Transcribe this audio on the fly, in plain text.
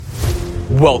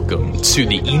Welcome to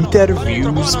the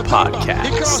Interviews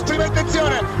Podcast. Prima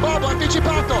attenzione, Bobo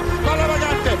anticipato, palla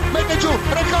vagante, mette giù,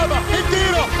 Recoba, il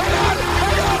tiro,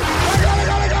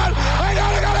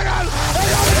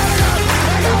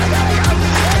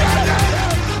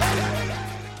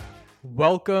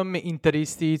 Welcome,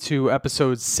 Interisti, to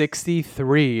episode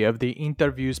 63 of the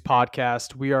Interviews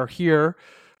Podcast. We are here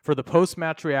for the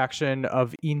post-match reaction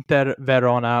of Inter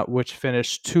Verona, which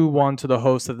finished 2-1 to the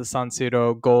host of the San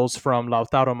Siro. Goals from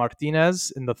Lautaro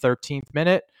Martinez in the 13th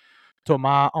minute,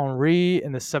 Thomas Henry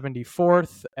in the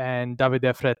 74th, and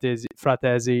Davide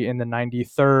Fratessi in the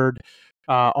 93rd.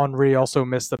 Henry also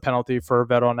missed the penalty for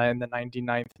Verona in the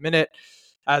 99th minute.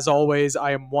 As always,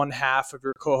 I am one half of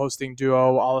your co-hosting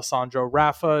duo, Alessandro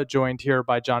Raffa, joined here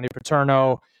by Johnny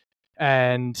Paterno.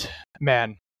 And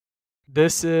man,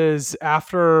 this is,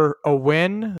 after a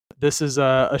win, this is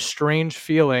a strange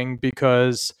feeling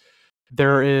because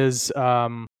there is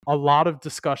a lot of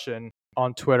discussion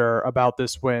on Twitter about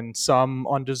this win. Some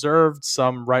undeserved,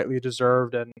 some rightly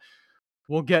deserved, and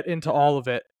we'll get into all of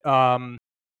it.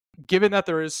 Given that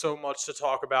there is so much to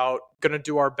talk about, going to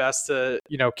do our best to,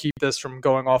 keep this from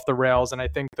going off the rails. And I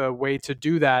think the way to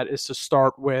do that is to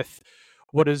start with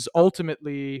what is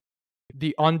ultimately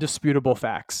the undisputable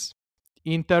facts.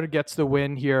 Inter gets the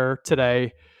win here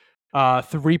today.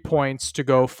 3 points to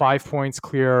go, 5 points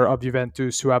clear of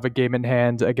Juventus, who have a game in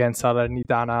hand against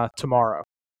Salernitana tomorrow.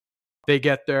 They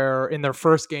get in their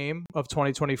first game of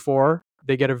 2024,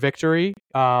 they get a victory,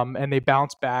 and they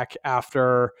bounce back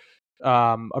after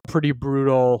a pretty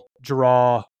brutal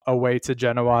draw away to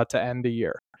Genoa to end the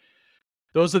year.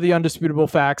 Those are the undisputable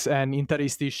facts, and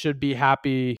Interisti should be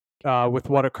happy with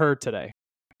what occurred today.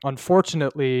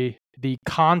 Unfortunately, the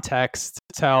context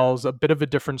tells a bit of a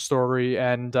different story,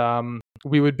 and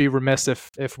we would be remiss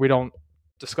if we don't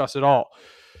discuss it all.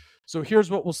 So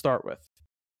here's what we'll start with.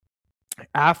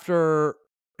 After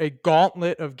a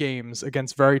gauntlet of games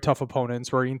against very tough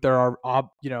opponents, where Inter are,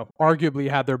 arguably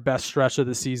had their best stretch of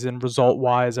the season,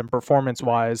 result-wise and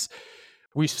performance-wise,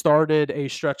 we started a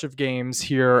stretch of games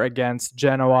here against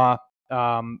Genoa,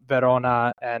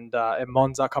 Verona, and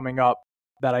Monza coming up,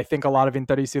 that I think a lot of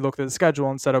Interisti looked at the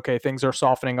schedule and said, okay, things are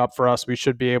softening up for us. We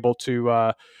should be able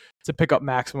to pick up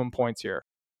maximum points here.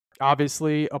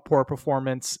 Obviously, a poor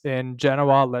performance in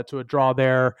Genoa led to a draw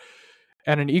there,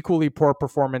 and an equally poor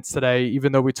performance today,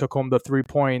 even though we took home the 3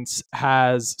 points,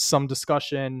 has some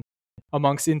discussion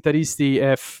amongst Interisti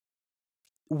if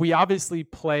we obviously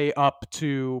play up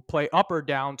or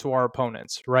down to our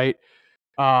opponents, right?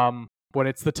 When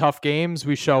it's the tough games,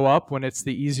 we show up. When it's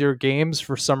the easier games,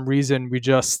 for some reason, we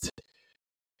just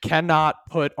cannot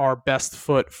put our best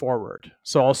foot forward.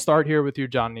 So I'll start here with you,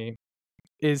 Johnny.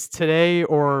 Is today,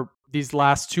 or these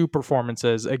last two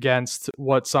performances against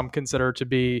what some consider to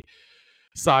be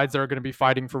sides that are going to be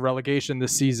fighting for relegation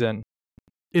this season,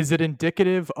 is it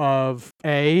indicative of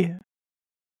a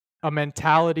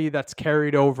mentality that's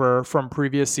carried over from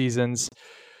previous seasons,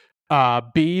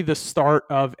 B, the start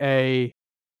of a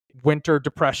winter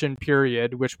depression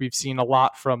period, which we've seen a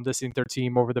lot from this Inter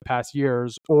team over the past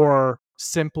years, or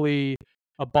simply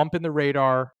a bump in the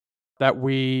radar that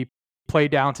we play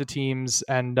down to teams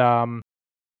and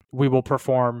we will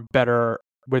perform better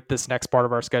with this next part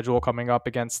of our schedule coming up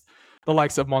against the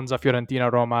likes of Monza,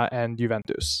 Fiorentina, Roma, and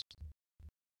Juventus?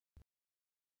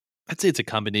 I'd say it's a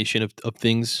combination of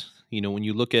things. When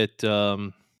you look at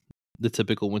the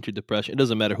typical winter depression, it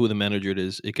doesn't matter who the manager it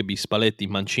is. It could be Spalletti,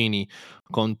 Mancini,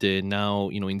 Conte, now,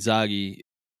 Inzaghi.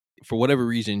 For whatever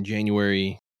reason,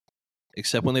 January,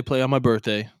 except when they play on my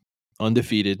birthday,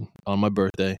 undefeated on my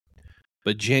birthday,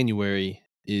 but January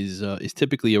is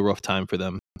typically a rough time for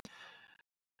them.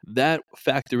 That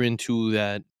factor into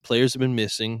that players have been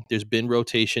missing. There's been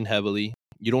rotation heavily.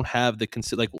 You don't have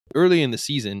like early in the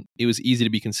season, it was easy to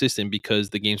be consistent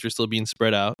because the games were still being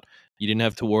spread out. You didn't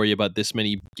have to worry about this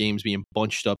many games being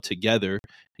bunched up together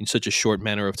in such a short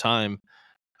manner of time.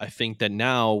 I think that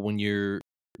now when you're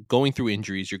going through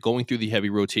injuries, you're going through the heavy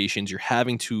rotations, you're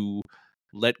having to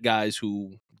let guys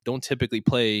who don't typically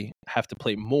play have to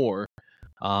play more,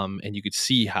 and you could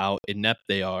see how inept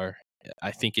they are.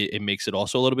 I think it makes it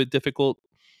also a little bit difficult.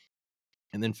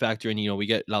 And then factor in, we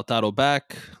get Lautaro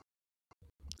back.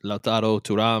 Lautaro,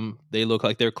 Thuram, they look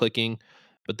like they're clicking.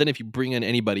 But then if you bring in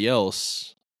anybody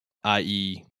else,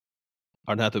 i.e.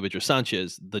 Arnautovic or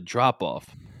Sanchez, the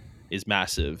drop-off is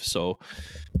massive. So,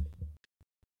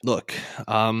 look,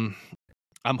 I'm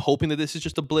hoping that this is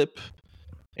just a blip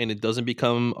and it doesn't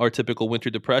become our typical winter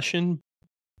depression.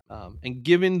 And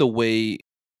given the way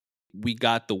we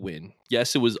got the win,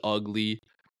 yes, it was ugly.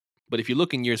 But if you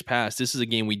look in years past, this is a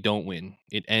game we don't win.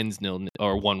 It ends 0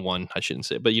 or 1-1. I shouldn't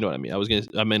say, but you know what I mean.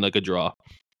 I meant like a draw,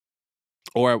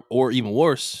 or even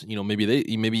worse.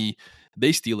 Maybe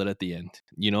they steal it at the end,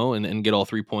 and get all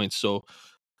 3 points. So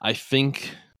I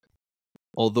think,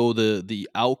 although the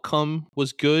outcome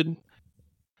was good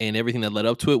and everything that led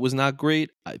up to it was not great,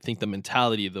 I think the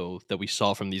mentality though that we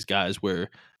saw from these guys, where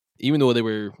even though they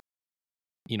were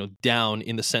down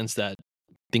in the sense that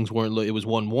things weren't, it was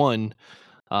 1-1.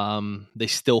 They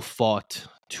still fought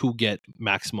to get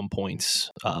maximum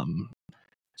points.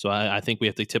 So I think we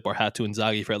have to tip our hat to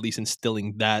Inzaghi for at least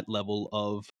instilling that level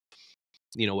of,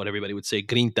 what everybody would say,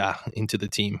 grinta into the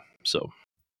team. So,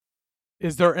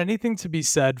 is there anything to be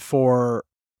said for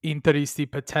Interisti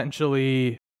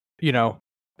potentially,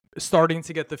 starting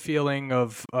to get the feeling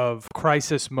of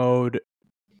crisis mode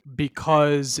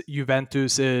because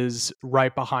Juventus is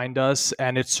right behind us,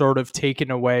 and it's sort of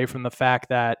taken away from the fact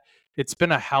that it's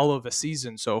been a hell of a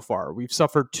season so far? We've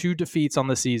suffered 2 defeats on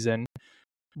the season,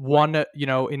 one,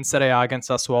 in Serie A against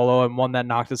Sassuolo, and one that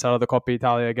knocked us out of the Coppa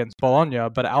Italia against Bologna.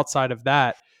 But outside of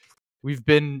that, we've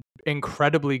been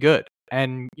incredibly good.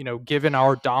 And, given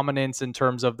our dominance in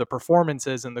terms of the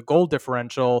performances and the goal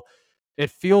differential,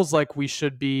 it feels like we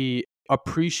should be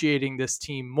appreciating this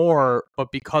team more. But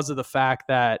because of the fact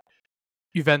that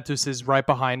Juventus is right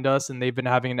behind us and they've been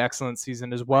having an excellent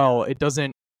season as well,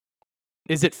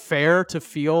 is it fair to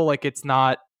feel like it's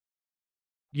not,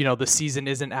 the season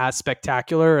isn't as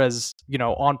spectacular as,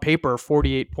 on paper,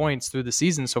 48 points through the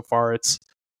season so far? It's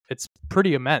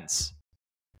pretty immense.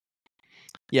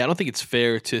 Yeah, I don't think it's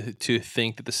fair to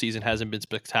think that the season hasn't been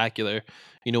spectacular.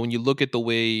 When you look at the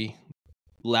way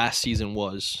last season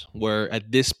was, where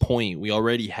at this point we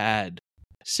already had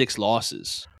 6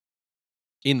 losses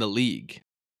in the league,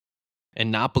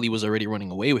 and Napoli was already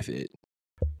running away with it.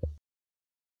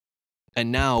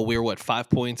 And now we're 5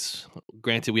 points?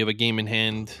 Granted, we have a game in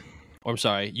hand. Or I'm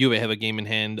sorry, Juve have a game in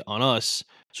hand on us.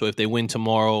 So if they win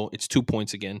tomorrow, it's 2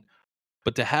 points again.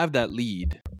 But to have that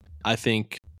lead, I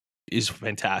think, is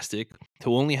fantastic.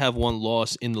 To only have 1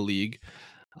 loss in the league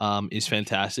is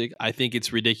fantastic. I think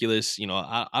it's ridiculous.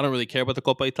 I don't really care about the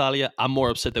Coppa Italia. I'm more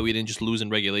upset that we didn't just lose in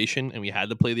regulation and we had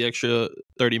to play the extra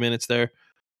 30 minutes there.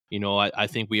 I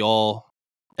think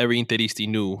every Interisti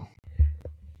knew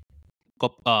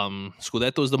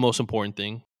Scudetto is the most important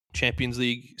thing. Champions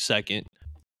League second.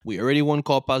 We already won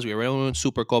Copas. We already won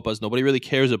Super Copas. Nobody really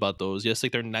cares about those. Yes,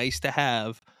 they're nice to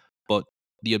have, but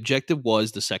the objective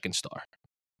was the second star.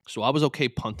 So I was okay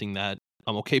punting that.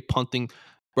 I'm okay punting.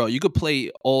 Bro, you could play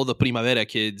all the Primavera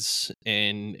kids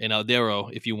and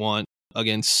Aldero if you want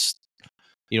against,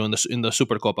 in the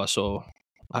Super Copa. So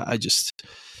I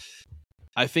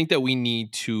think that we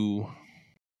need to.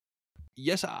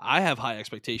 Yes, I have high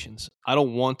expectations. I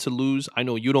don't want to lose. I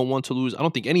know you don't want to lose. I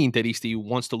don't think any Interisti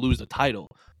wants to lose the title.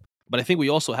 But I think we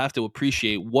also have to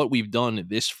appreciate what we've done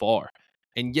this far.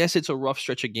 And yes, it's a rough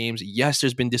stretch of games. Yes,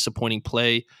 there's been disappointing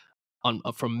play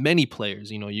from many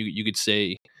players. You could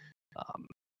say,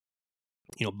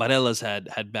 Barella's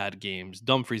had bad games.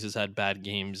 Dumfries has had bad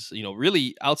games.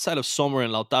 Really outside of Sommer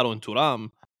and Lautaro and Thuram,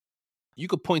 you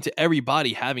could point to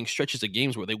everybody having stretches of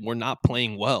games where they were not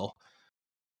playing well.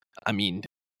 I mean,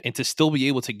 and to still be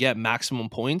able to get maximum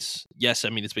points, yes, I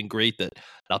mean, it's been great that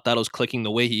Lautaro's clicking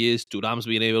the way he is. Thuram's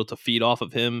being able to feed off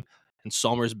of him, and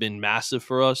Sommer's been massive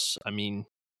for us. I mean,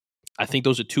 I think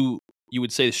those are 2, you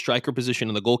would say the striker position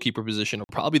and the goalkeeper position are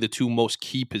probably the 2 most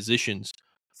key positions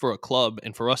for a club.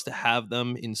 And for us to have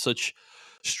them in such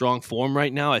strong form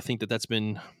right now, I think that's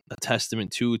been a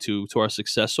testament to our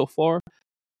success so far.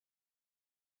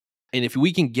 And if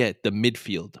we can get the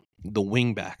midfield, the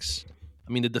wing backs,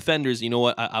 I mean, the defenders, you know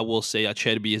what? I will say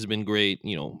Acerbi has been great.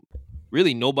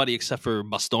 Really nobody except for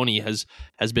Bastoni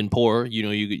has been poor.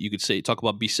 You could talk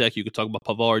about Bisek, you could talk about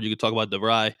Pavard, you could talk about De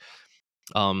Vrij.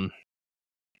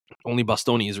 Only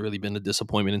Bastoni has really been a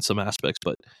disappointment in some aspects,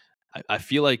 but I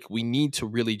feel like we need to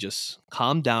really just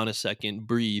calm down a second,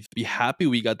 breathe, be happy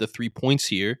we got the 3 points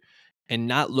here, and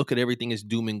not look at everything as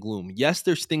doom and gloom. Yes,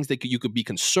 there's things that you could be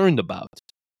concerned about,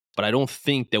 but I don't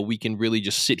think that we can really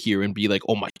just sit here and be like,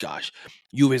 oh my gosh,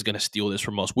 Juve is going to steal this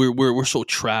from us. We're so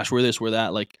trash. We're this, we're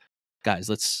that. Like,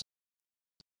 guys,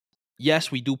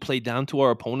 yes, we do play down to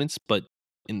our opponents, but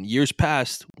in years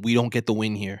past, we don't get the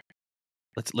win here.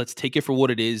 Let's take it for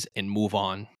what it is and move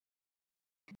on.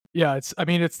 Yeah,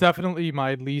 it's definitely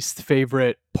my least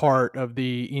favorite part of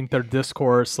the Inter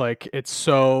discourse. Like, it's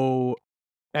so,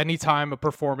 anytime a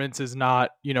performance is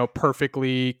not,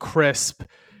 perfectly crisp,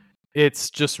 it's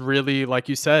just really, like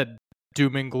you said,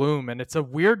 doom and gloom. And it's a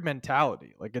weird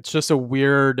mentality. Like, it's just a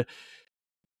weird,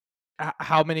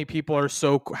 how many people are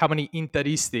how many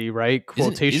Interisti, right?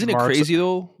 Quotation Isn't it marks. crazy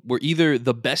though? We're either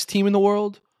the best team in the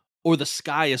world or the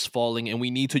sky is falling and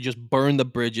we need to just burn the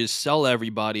bridges, sell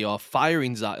everybody off,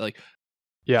 firing like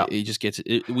Yeah, it just gets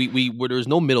where there's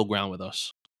no middle ground with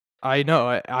us. I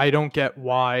know. I don't get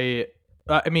why.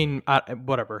 I mean,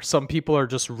 whatever. Some people are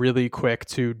just really quick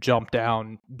to jump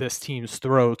down this team's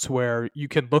throats, where you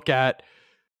can look at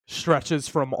stretches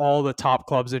from all the top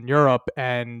clubs in Europe,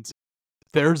 and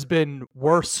there's been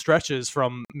worse stretches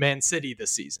from Man City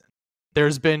this season.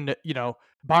 There's been,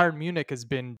 Bayern Munich has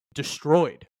been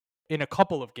destroyed in a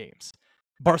couple of games.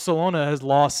 Barcelona has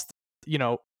lost,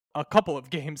 a couple of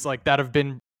games like that have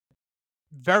been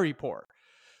very poor.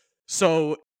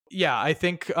 So yeah, I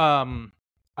think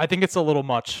it's a little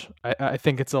much. I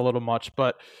think it's a little much.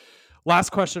 But last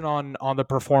question on the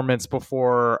performance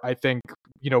before I think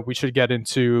we should get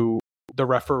into the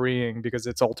refereeing, because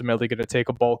it's ultimately going to take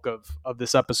a bulk of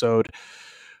this episode.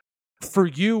 For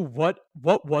you, what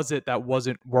was it that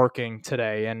wasn't working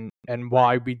today, and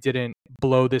why we didn't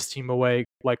blow this team away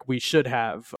like we should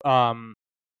have?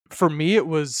 For me, it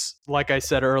was, like I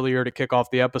said earlier to kick off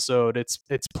the episode, it's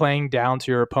playing down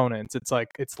to your opponents. It's like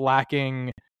it's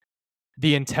lacking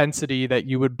the intensity that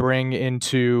you would bring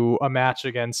into a match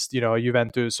against, a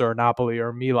Juventus or Napoli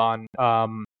or Milan,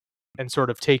 and sort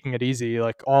of taking it easy.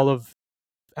 Like all of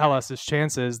Hellas's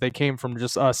chances, they came from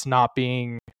just us not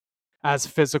being as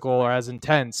physical or as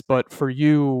intense. But for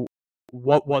you,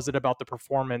 what was it about the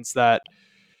performance that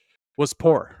was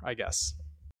poor, I guess?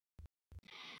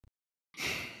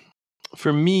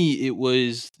 For me,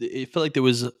 it felt like there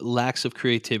was lacks of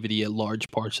creativity at large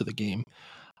parts of the game.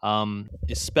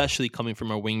 Especially coming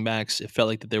from our wingbacks. It felt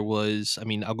like that there was,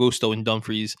 Augusto and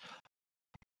Dumfries.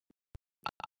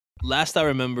 Last I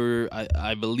remember,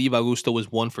 I believe Augusto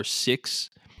was 1 for 6,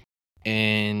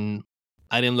 and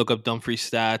I didn't look up Dumfries'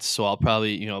 stats, so I'll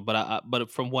probably,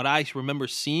 but from what I remember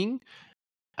seeing,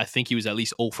 I think he was at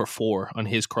least 0 for 4 on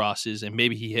his crosses, and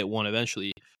maybe he hit one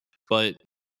eventually. But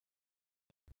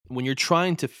when you're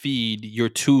trying to feed your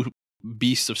two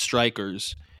beasts of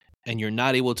strikers and you're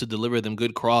not able to deliver them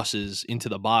good crosses into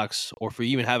the box, or for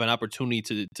even have an opportunity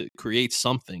to create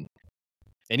something,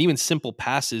 and even simple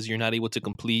passes you're not able to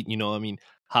complete.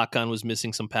 Hakan was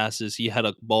missing some passes. He had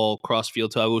a ball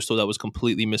crossfield to Augusto that was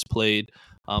completely misplayed.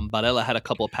 Barella had a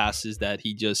couple of passes that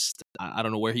he just, I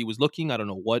don't know where he was looking. I don't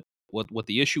know what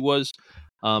the issue was.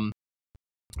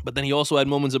 But then he also had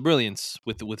moments of brilliance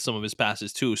with some of his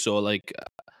passes too. So like,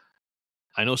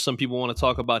 I know some people want to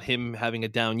talk about him having a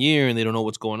down year and they don't know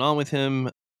what's going on with him.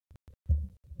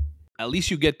 At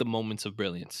least you get the moments of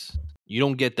brilliance. You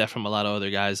don't get that from a lot of other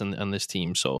guys on this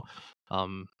team. So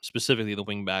specifically the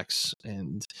wingbacks.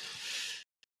 And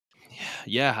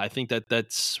yeah, I think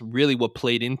that's really what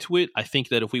played into it. I think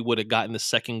that if we would have gotten the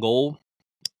second goal,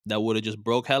 that would have just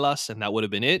broke Hellas and that would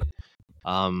have been it.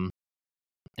 And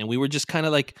we were just kind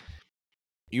of like,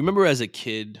 you remember as a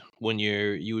kid when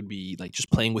you would be like just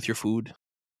playing with your food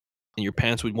and your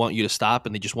parents would want you to stop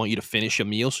and they just want you to finish a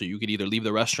meal so you could either leave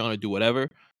the restaurant or do whatever.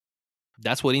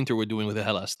 That's what Inter were doing with the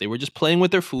Hellas. They were just playing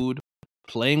with their food,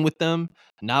 playing with them,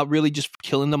 not really just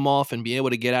killing them off and being able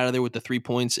to get out of there with the 3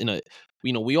 points.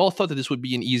 We all thought that this would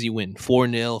be an easy win,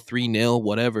 4-0, 3-0,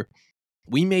 whatever.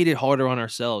 We made it harder on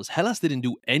ourselves. Hellas didn't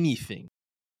do anything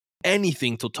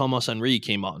till Thomas Henry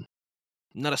came on.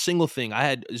 Not a single thing. I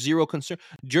had zero concern.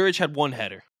 Juric had one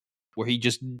header where he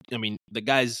just, the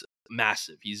guy's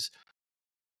massive. He's,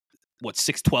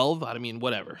 6'12"?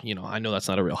 Whatever. I know that's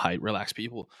not a real height. Relax,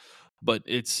 people. But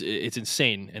it's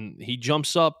insane. And he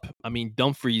jumps up.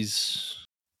 Dumfries,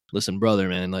 listen, brother,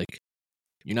 man, like,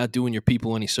 you're not doing your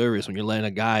people any service when you're letting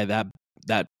a guy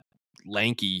that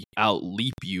lanky out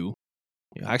leap you.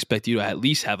 I expect you to at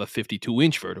least have a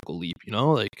 52-inch vertical leap,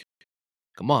 like,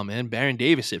 come on, man, Baron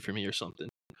Davis it for me or something.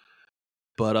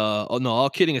 But all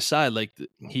kidding aside, like,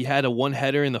 he had a one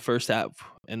header in the first half,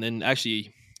 and then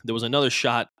actually there was another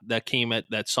shot that came at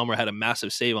that Sommer had a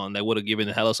massive save on that would have given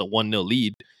Hellas a 1-0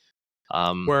 lead.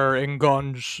 Where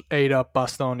Ngonj ate up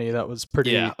Bastoni. That was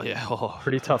pretty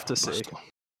pretty tough to see.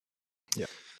 Yeah,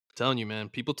 I'm telling you, man,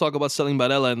 people talk about selling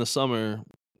Barella in the summer.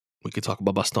 We could talk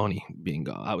about Bastoni being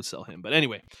gone. I would sell him, but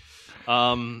anyway,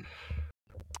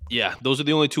 yeah, those are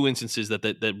the only two instances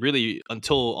that really,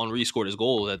 until Henry scored his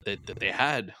goal, that they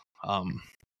had.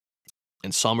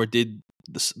 And Sommer did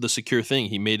the secure thing.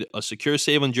 He made a secure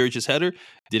save on Juric's header,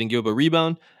 didn't give up a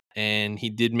rebound, and he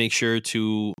did make sure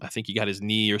to, I think he got his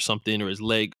knee or something, or his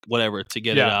leg, whatever, to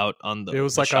get it out on the. It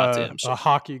was the like shot to him. So, a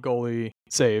hockey goalie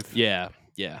save. Yeah,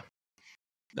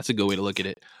 that's a good way to look at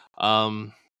it.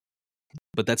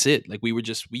 But that's it. Like, we were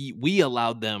just we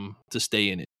allowed them to stay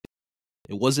in it.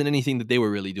 It wasn't anything that they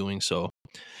were really doing. So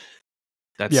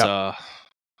that's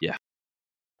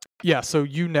Yeah, so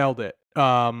you nailed it.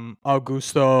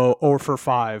 Augusto 0 for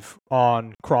 5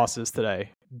 on crosses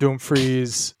today.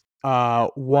 Dumfries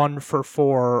 1 for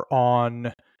 4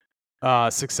 on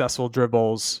successful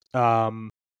dribbles. 5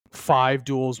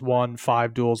 duels won,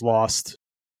 5 duels lost.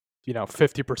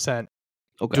 50%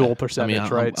 dual percentage,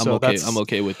 right? I'm okay. I'm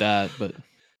okay with that, but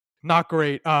not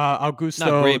great. Augusto,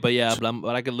 not great, but yeah,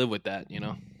 but I could live with that.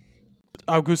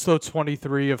 Augusto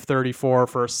 23 of 34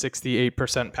 for a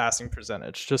 68% passing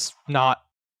percentage. Just not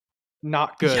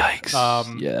good.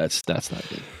 Yikes! Yeah, that's not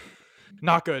good.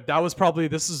 Not good.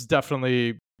 This is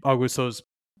definitely Augusto's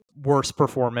worst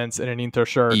performance in an Inter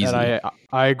shirt. Easily. And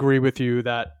I agree with you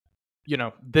that,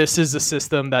 this is a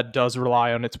system that does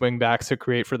rely on its wingbacks to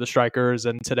create for the strikers.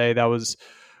 And today that was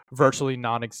virtually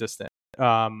non-existent.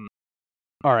 All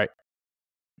right.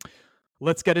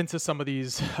 Let's get into some of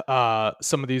these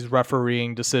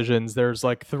refereeing decisions. There's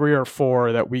like 3 or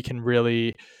 4 that we can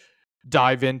really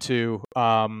dive into.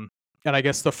 And I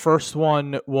guess the first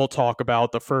one we'll talk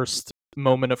about, the first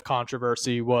moment of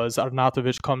controversy, was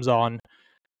Arnautovic comes on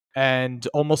and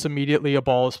almost immediately a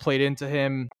ball is played into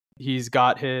him. He's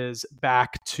got his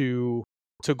back to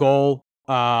goal,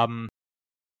 doesn't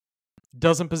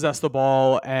possess the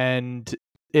ball, and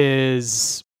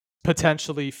is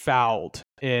potentially fouled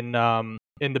in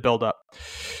the build-up.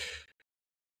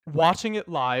 Watching it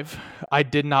live, I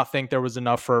did not think there was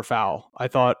enough for a foul. I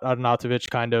thought Arnautovic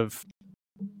kind of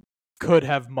could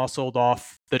have muscled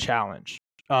off the challenge.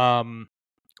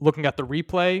 Looking at the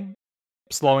replay,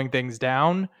 slowing things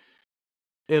down,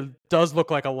 it does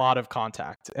look like a lot of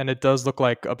contact, and it does look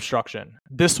like obstruction.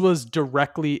 This was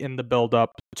directly in the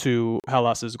build-up to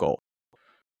Hellas's goal.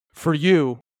 For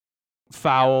you,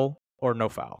 foul or no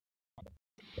foul?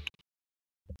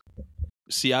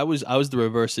 See, I was the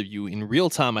reverse of you. In real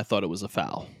time, I thought it was a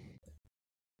foul.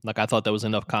 Like, I thought there was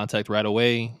enough contact right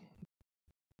away.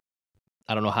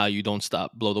 I don't know how you don't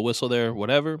blow the whistle there,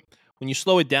 whatever. When you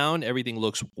slow it down, everything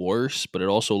looks worse, but it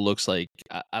also looks like,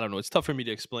 I don't know, it's tough for me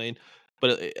to explain.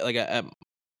 But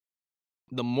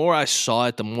the more I saw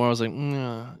it, the more I was like,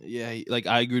 yeah, like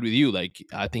I agreed with you. Like,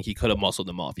 I think he could have muscled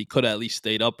him off. He could have at least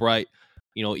stayed upright.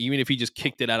 Even if he just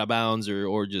kicked it out of bounds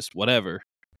or just whatever,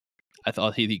 I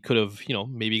thought he could have,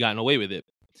 maybe gotten away with it.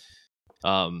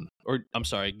 Or I'm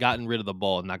sorry, gotten rid of the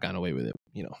ball and not gotten away with it,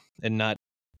 and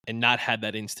not had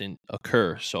that instant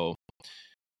occur. So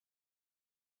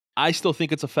I still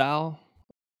think it's a foul.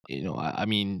 I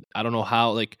mean, I don't know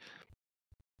how, like,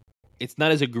 it's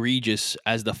not as egregious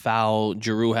as the foul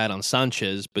Giroud had on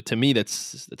Sanchez, but to me,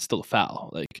 that's still a foul.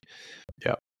 Like,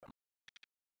 yeah,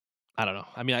 I don't know.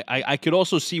 I mean, I could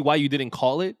also see why you didn't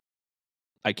call it.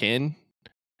 I can,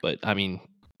 but I mean,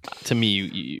 to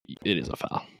me, it is a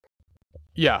foul.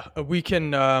 Yeah, we can.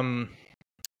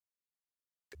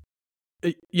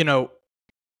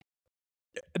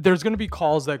 There's going to be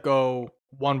calls that go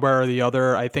one way or the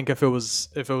other. I think if it was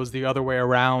the other way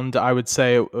around, I would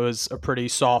say it was a pretty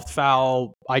soft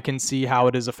foul. I can see how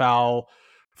it is a foul.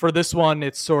 For this one,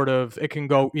 it's sort of, it can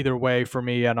go either way for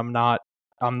me, and I'm not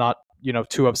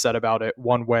too upset about it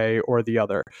one way or the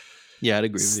other. Yeah, I'd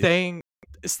agree with you.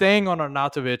 Staying on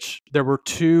Arnautovic, there were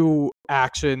 2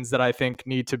 actions that I think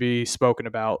need to be spoken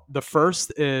about. The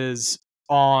first is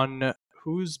on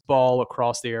whose ball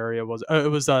across the area was it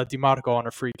was DiMarco on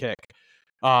a free kick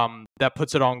that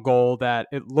puts it on goal, that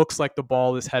it looks like the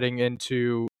ball is heading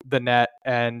into the net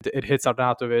and it hits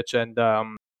Arnautovic, and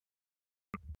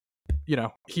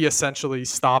he essentially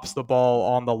stops the ball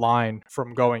on the line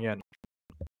from going in.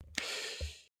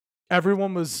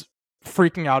 Everyone was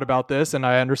freaking out about this, and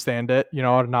I understand it.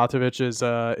 Arnautovic is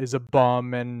a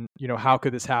bum, and how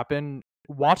could this happen?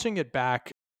 Watching it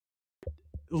back,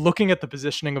 looking at the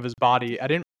positioning of his body, I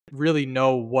didn't really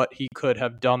know what he could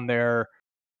have done there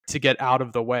to get out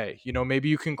of the way. Maybe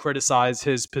you can criticize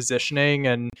his positioning,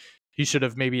 and he should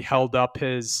have maybe held up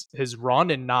his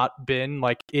run and not been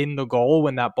like in the goal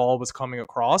when that ball was coming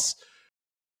across.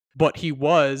 But he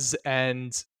was,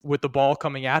 and with the ball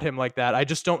coming at him like that, I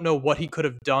just don't know what he could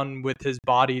have done with his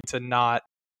body to not,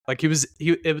 like,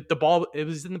 the ball, it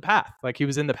was in the path. Like, he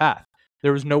was in the path.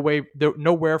 There was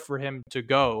nowhere for him to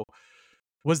go.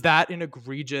 Was that an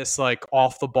egregious, like,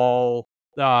 off the ball,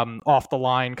 off the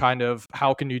line kind of,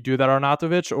 how can you do that,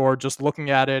 Arnautovic? Or just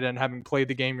looking at it and having played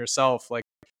the game yourself, like,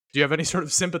 do you have any sort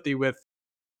of sympathy with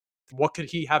what could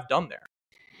he have done there?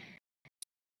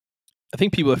 I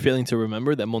think people are failing to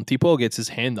remember that Montipo gets his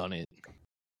hand on it.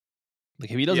 Like,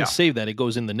 if he doesn't save that, it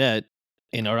goes in the net,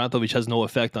 and Arnautovic has no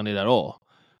effect on it at all.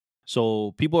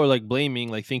 So people are like blaming,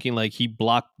 like thinking like he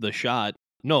blocked the shot.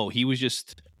 No, he was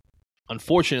just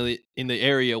unfortunately, in the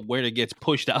area where it gets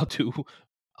pushed out to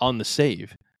on the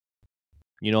save.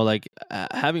 You know, like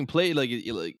having played,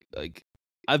 like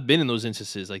I've been in those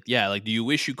instances. Like, yeah, like, do you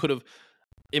wish you could have?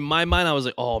 In my mind, I was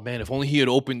like, oh man, if only he had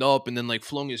opened up and then like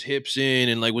flung his hips in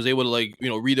and like was able to like, you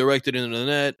know, redirect it into the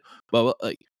net. But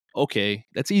like, okay,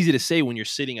 that's easy to say when you're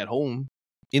sitting at home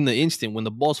in the instant when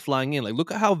the ball's flying in. Like,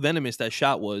 look at how venomous that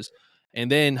shot was, and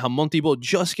then how Montibo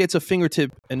just gets a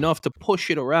fingertip enough to push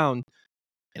it around,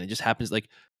 and it just happens. Like,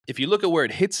 if you look at where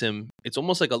it hits him, it's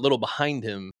almost like a little behind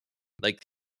him. Like,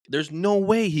 there's no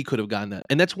way he could have gotten that,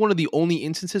 and that's one of the only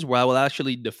instances where I will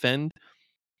actually defend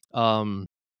Arnautovic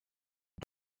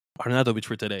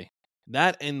for today.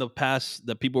 That in the past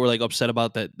that people were like upset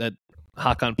about that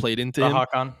Hakan played into him.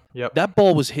 Hakan, yep. That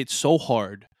ball was hit so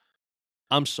hard.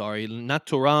 I'm sorry, not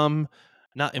Thuram,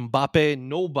 not Mbappe.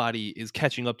 Nobody is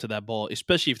catching up to that ball,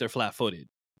 especially if they're flat-footed.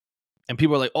 And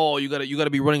people are like, "Oh, you gotta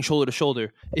be running shoulder to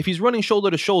shoulder." If he's running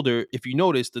shoulder to shoulder, if you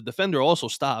notice, the defender also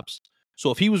stops. So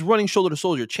if he was running shoulder to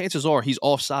shoulder, chances are he's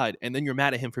offside, and then you're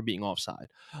mad at him for being offside.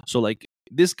 So like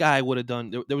this guy would have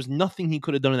done. There was nothing he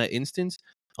could have done in that instance,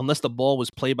 unless the ball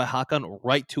was played by Hakan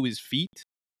right to his feet,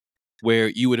 where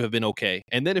you would have been okay.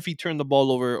 And then if he turned the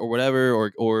ball over or whatever,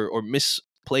 or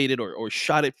misplayed it or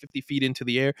shot it 50 feet into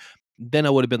the air, then I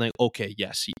would have been like, okay,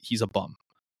 yes, he's a bum.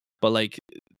 But like,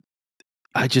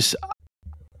 I just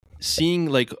seeing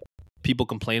like people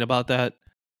complain about that,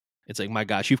 it's like, my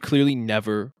gosh, you've clearly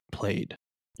never played.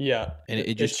 Yeah. And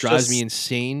it just drives me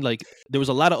insane. Like, there was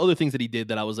a lot of other things that he did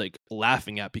that I was like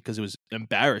laughing at because it was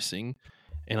embarrassing.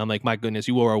 And I'm like, my goodness,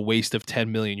 you are a waste of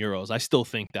 10 million euros. I still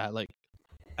think that, like,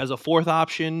 as a fourth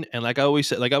option, and like I always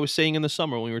said, like I was saying in the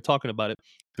summer when we were talking about it,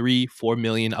 3-4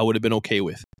 million I would have been okay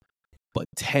with. But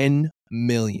 10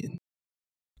 million.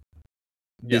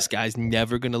 Yeah. This guy's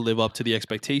never going to live up to the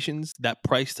expectations. That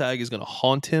price tag is going to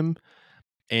haunt him.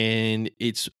 And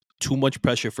it's too much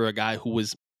pressure for a guy who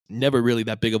was never really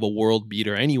that big of a world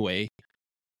beater anyway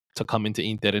to come into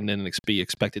Inter and then be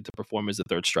expected to perform as a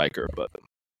third striker. But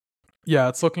yeah,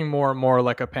 it's looking more and more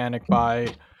like a panic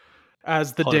buy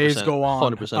as the days go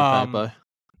on. 100% panic buy.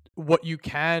 What you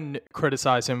can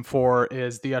criticize him for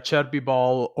is the Acerbi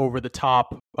ball over the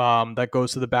top that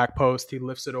goes to the back post. He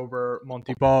lifts it over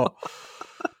Montipo.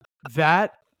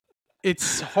 That,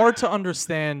 it's hard to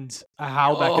understand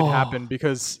how that could happen,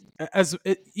 because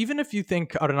even if you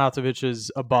think Arnautovic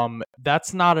is a bum,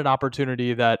 that's not an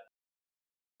opportunity that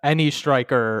any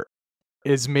striker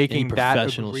is making.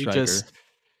 That egregious striker.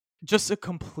 Just a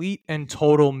complete and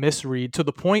total misread, to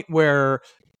the point where,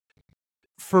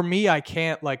 for me, I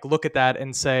can't like look at that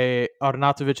and say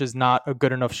Arnautovic is not a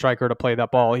good enough striker to play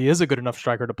that ball. He is a good enough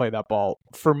striker to play that ball.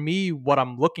 For me, what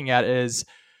I'm looking at is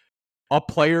a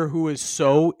player who is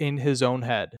so in his own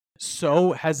head,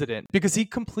 so hesitant, because he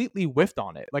completely whiffed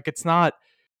on it. Like,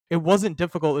 it wasn't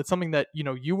difficult. It's something that, you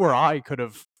know, you or I could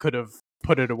have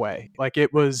put it away. Like,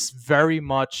 it was very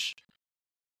much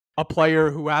a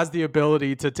player who has the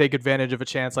ability to take advantage of a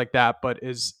chance like that, but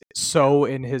is so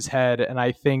in his head. And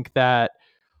I think that,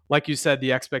 like you said,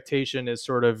 the expectation is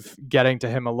sort of getting to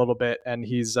him a little bit, and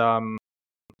he's the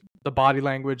body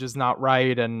language is not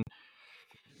right. And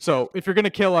so if you're going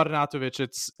to kill Arnautovic,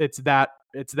 it's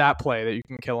that play that you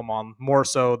can kill him on, more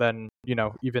so than, you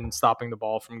know, even stopping the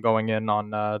ball from going in on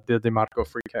the DiMarco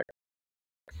free kick.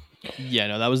 Yeah,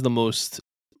 no, that was the most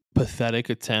pathetic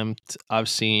attempt I've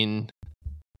seen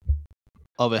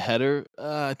of a header.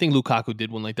 I think Lukaku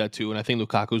did one like that too, and I think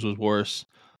Lukaku's was worse.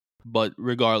 But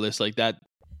regardless, like that,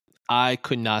 I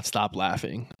could not stop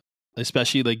laughing,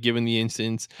 especially like given the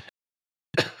instance.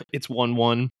 It's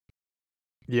 1-1.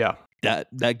 Yeah.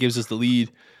 That gives us the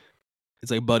lead.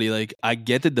 It's like, buddy, like, I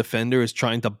get the defender is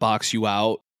trying to box you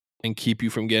out and keep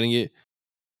you from getting it,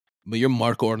 but you're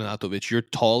Marco Arnautovic. You're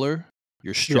taller.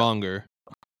 You're stronger.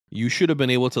 Yeah. You should have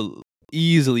been able to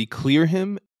easily clear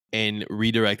him and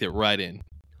redirect it right in.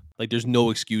 Like, there's no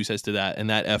excuse as to that,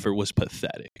 and that effort was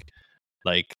pathetic.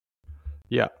 Like,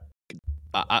 yeah.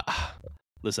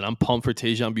 Listen, I'm pumped for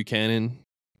Tejan Buchanan.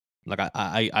 Like,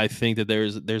 I think that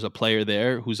there's a player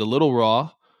there who's a little raw,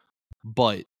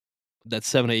 but that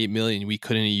 7 to 8 million we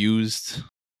couldn't have used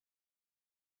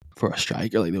for a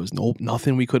striker. Like, there was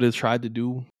nothing we could have tried to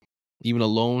do, even a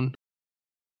loan.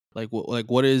 Like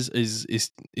what is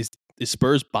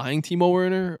Spurs buying Timo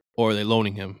Werner, or are they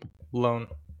loaning him? Loan.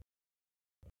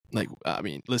 Like, I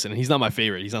mean, listen, he's not my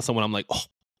favorite. He's not someone I'm like, oh,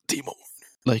 Timo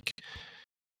Werner. Like,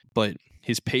 but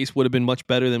his pace would have been much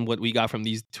better than what we got from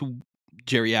these two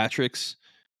geriatrics.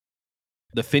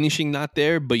 The finishing not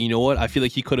there, but you know what? I feel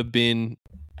like he could have been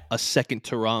a second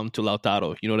Thuram to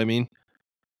Lautaro. You know what I mean?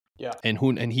 Yeah.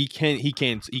 And he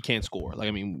can't score. Like,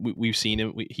 I mean, we've seen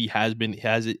him. He has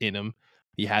it in him.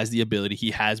 He has the ability. He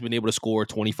has been able to score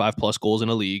 25 plus goals in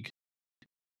a league.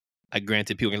 I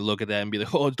granted people can look at that and be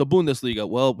like, oh, it's the Bundesliga.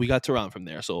 Well, we got Turan from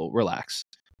there, so relax.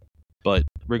 But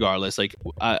regardless, like,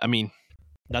 I mean,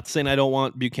 not saying I don't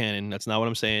want Buchanan. That's not what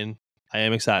I'm saying. I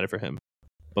am excited for him.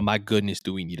 But my goodness,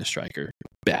 do we need a striker?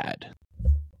 Bad.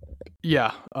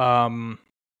 Yeah.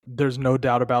 There's no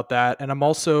doubt about that. And I'm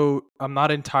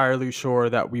not entirely sure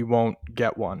that we won't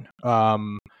get one. I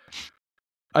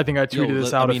think I tweeted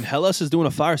this out. I mean, Hellas is doing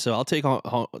a fire sale. I'll take on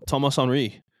Thomas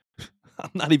Henry. I'm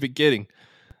not even kidding.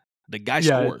 The guy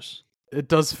scores. It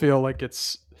does feel like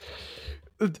it's.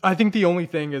 I think the only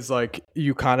thing is, like,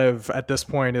 you kind of, at this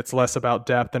point, it's less about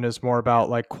depth and is more about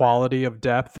like quality of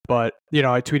depth. But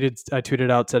I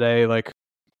tweeted out today, like,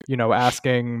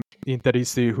 asking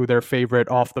Interisti who their favorite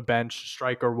off the bench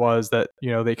striker was that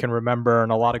they can remember,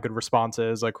 and a lot of good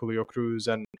responses, like Julio Cruz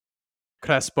and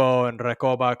Crespo and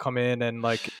Recoba come in, and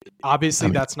like, obviously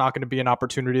that's not going to be an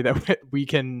opportunity that we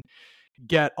can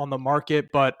get on the market.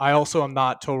 But I also am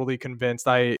not totally convinced.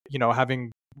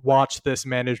 Having watched this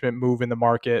management move in the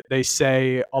market, they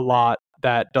say a lot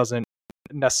that doesn't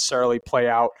necessarily play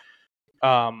out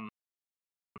that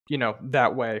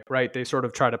way, right? They sort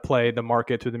of try to play the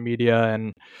market through the media.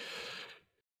 And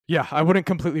yeah, I wouldn't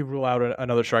completely rule out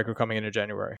another striker coming into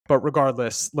January. But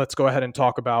regardless, let's go ahead and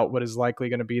talk about what is likely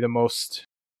going to be the most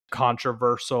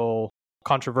controversial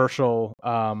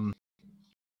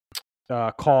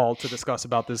call to discuss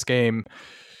about this game.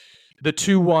 The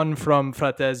 2-1 from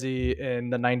Fratessi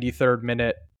in the 93rd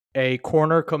minute. A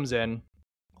corner comes in.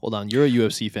 Hold on, you're a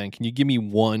UFC fan. Can you give me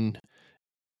one?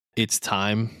 It's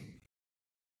time.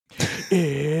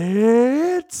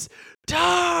 It's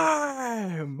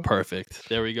time. Perfect.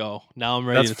 There we go. Now I'm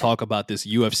ready to talk about this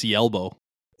UFC elbow.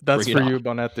 That's for you,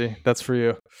 Bonetti. That's for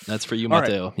you. That's for you,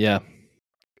 Matteo. Right. Yeah.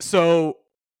 So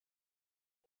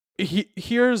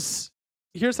here's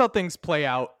how things play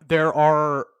out. There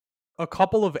are a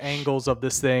couple of angles of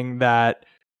this thing that,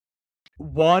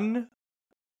 one,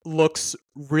 looks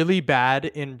really bad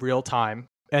in real time.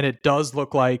 And it does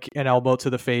look like an elbow to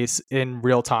the face in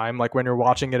real time, like when you're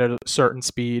watching it at a certain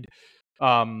speed.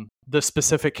 The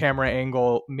specific camera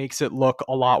angle makes it look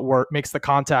a lot worse, makes the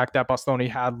contact that Bastoni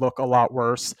had look a lot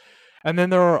worse. And then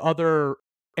there are other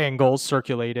angles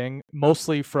circulating,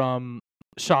 mostly from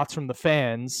shots from the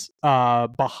fans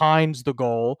behind the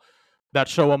goal, that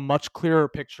show a much clearer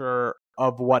picture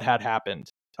of what had happened.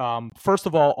 First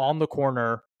of all, on the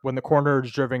corner, when the corner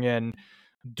is driven in,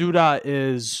 Duda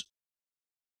is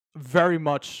very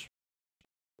much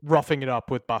roughing it up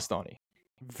with Bastoni.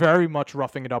 Very much,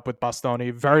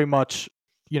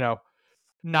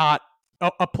 not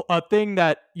a thing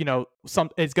that,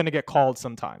 is going to get called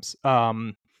sometimes.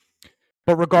 But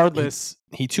regardless,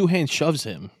 he two-hand shoves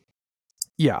him.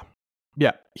 Yeah.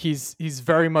 He's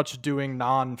very much doing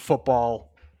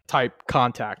non-football type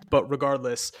contact. But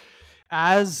regardless,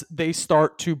 as they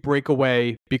start to break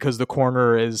away because the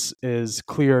corner is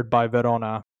cleared by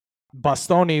Verona,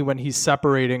 Bastoni, when he's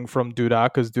separating from Duda,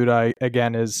 because Duda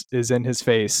again is in his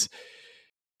face,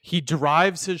 he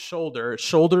drives his shoulder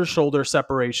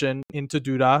separation into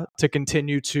Duda to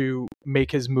continue to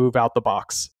make his move out the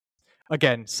box.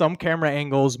 Again, some camera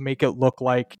angles make it look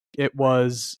like it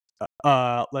was,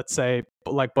 let's say,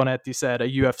 like Bonetti said, a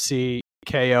UFC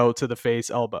KO to the face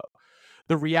elbow.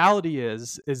 The reality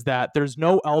is that there's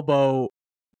no elbow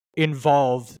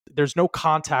involved. There's no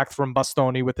contact from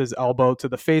Bastoni with his elbow to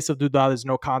the face of Duda. There's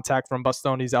no contact from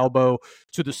Bastoni's elbow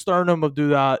to the sternum of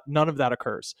Duda. None of that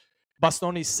occurs.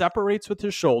 Bastoni separates with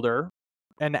his shoulder,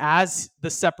 and as the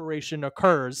separation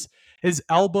occurs, his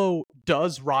elbow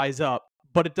does rise up,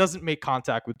 but it doesn't make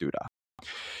contact with Duda.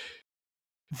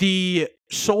 The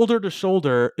shoulder to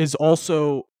shoulder is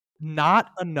also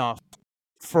not enough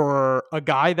for a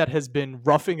guy that has been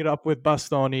roughing it up with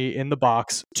Bastoni in the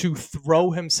box to throw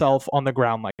himself on the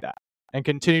ground like that and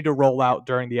continue to roll out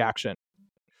during the action.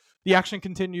 The action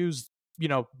continues,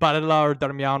 Barella or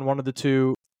Darmian, one of the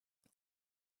two.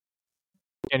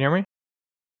 Can you hear me?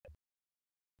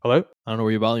 Hello? I don't know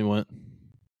where your volume went.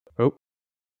 Oh.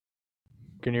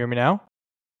 Can you hear me now?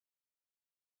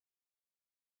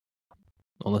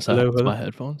 Unless it's my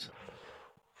headphones.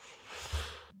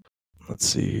 Let's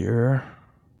see here.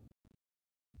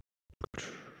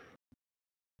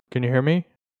 Can you hear me?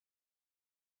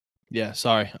 Yeah,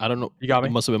 sorry. I don't know. You got me?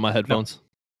 It must have been my headphones.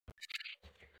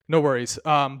 No worries.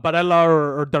 Barella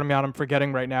or Darmian, I'm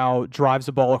forgetting right now, drives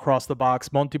the ball across the box.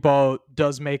 Montipo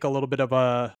does make a little bit of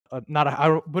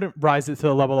I wouldn't rise it to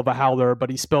the level of a howler, but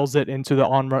he spills it into the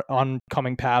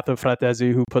oncoming path of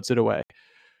Fratessi, who puts it away.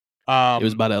 It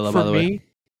was Barella, by the way.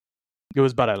 It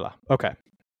was Barella. Okay.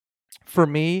 For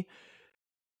me,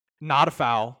 not a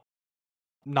foul.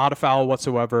 Not a foul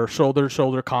whatsoever. Shoulder to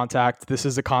shoulder contact. This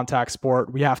is a contact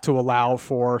sport. We have to allow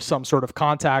for some sort of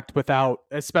contact without,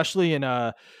 especially in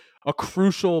a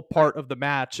crucial part of the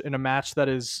match, in a match that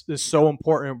is so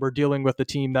important. We're dealing with a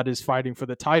team that is fighting for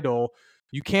the title.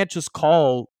 You can't just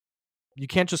call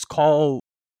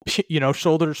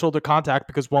shoulder to shoulder contact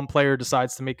because one player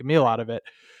decides to make a meal out of it.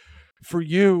 For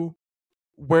you,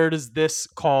 where does this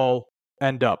call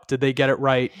end up? Did they get it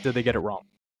right? Did they get it wrong?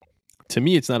 To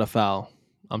me, it's not a foul.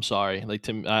 I'm sorry. Like,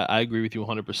 I agree with you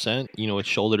 100%. It's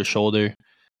shoulder to shoulder.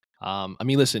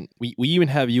 Listen, we even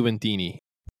have Juventini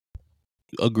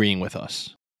agreeing with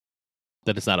us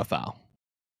that it's not a foul.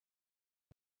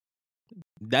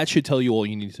 That should tell you all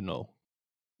you need to know.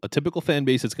 A typical fan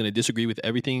base that's going to disagree with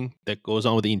everything that goes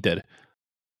on with Inter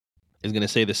is going to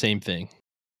say the same thing.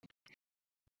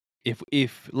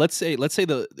 If let's say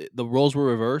the roles were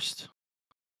reversed,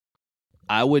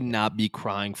 I would not be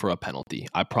crying for a penalty.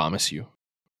 I promise you.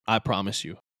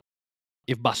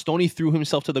 If Bastoni threw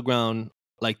himself to the ground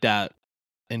like that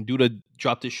and Duda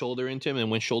dropped his shoulder into him and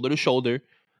went shoulder to shoulder,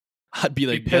 I'd be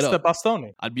like, get up. At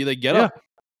Bastoni. I'd be like, get up.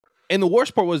 And the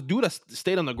worst part was Duda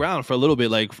stayed on the ground for a little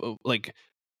bit, like,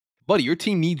 buddy, your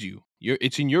team needs you.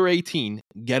 It's in your 18.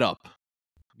 Get up,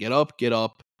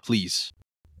 please.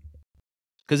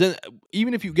 Because then,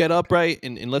 even if you get up, right,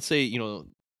 and let's say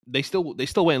they still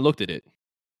went and looked at it.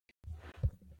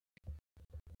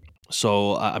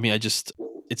 So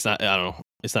it's not. I don't know.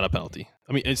 It's not a penalty.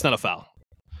 It's not a foul.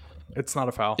 It's not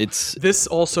a foul. This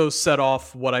also set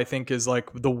off what I think is like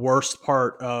the worst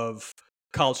part of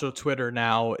Calcio Twitter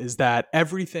now is that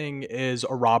everything is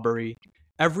a robbery.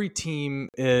 Every team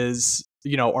is,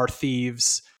 are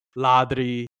thieves,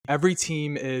 ladri. Every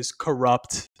team is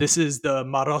corrupt. This is the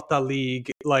Marotta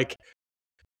League. Like,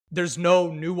 there's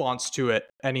no nuance to it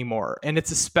anymore. And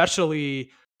it's especially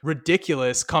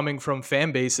ridiculous coming from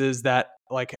fan bases that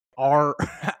like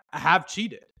have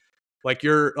cheated. Like,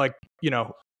 you're like,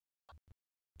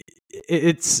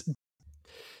 it's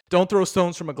don't throw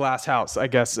stones from a glass house, I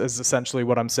guess, is essentially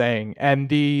what I'm saying. And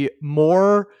the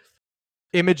more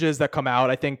images that come out,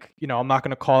 I think, I'm not going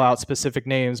to call out specific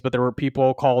names, but there were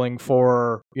people calling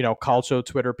for, Calcio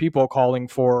Twitter, people calling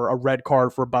for a red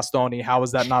card for Bastoni. How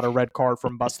is that not a red card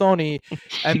from Bastoni?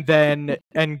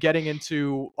 and getting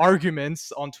into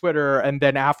arguments on Twitter, and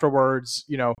then afterwards,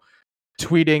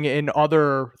 tweeting in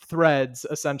other threads,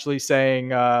 essentially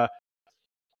saying,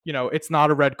 it's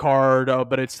not a red card,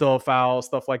 but it's still a foul,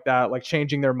 stuff like that, like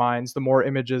changing their minds. The more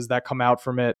images that come out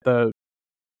from it,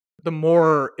 the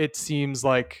more it seems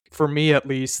like, for me at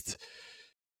least,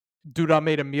 Duda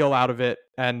made a meal out of it,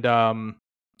 and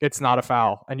it's not a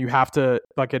foul. And you have to,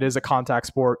 like, it is a contact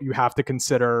sport. You have to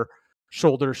consider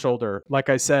shoulder to shoulder. Like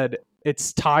I said,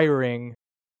 it's tiring,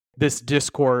 this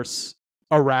discourse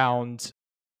around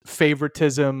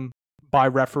favoritism by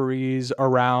referees,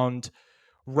 around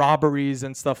robberies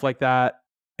and stuff like that.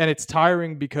 And it's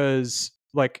tiring because,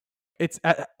 like, it's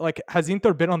like, has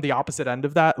Inter been on the opposite end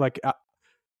of that? Like,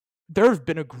 there have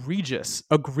been egregious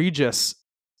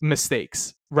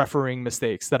mistakes, refereeing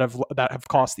mistakes that have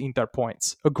cost Inter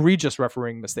points. Egregious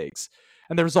refereeing mistakes.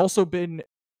 And there's also been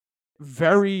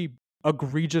very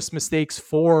egregious mistakes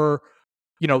for,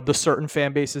 the certain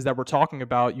fan bases that we're talking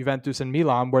about, Juventus and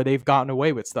Milan, where they've gotten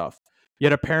away with stuff.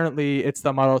 Yet apparently it's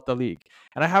the Marotta League.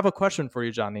 And I have a question for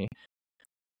you, Gianni.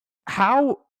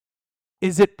 How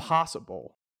is it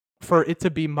possible for it to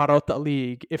be Marotta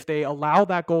League if they allow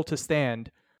that goal to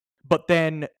stand, but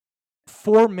then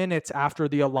 4 minutes after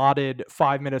the allotted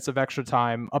 5 minutes of extra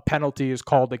time, a penalty is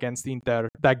called against Inter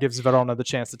that gives Verona the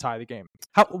chance to tie the game?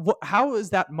 How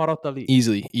is that Marotta League?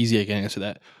 Easy, I can answer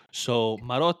that. So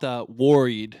Marotta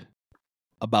worried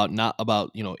about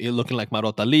it looking like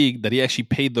Marotta League, that he actually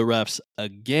paid the refs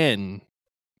again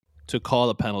to call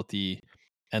a penalty,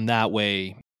 and that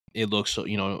way it looks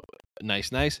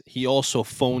nice. He also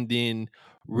phoned in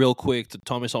real quick to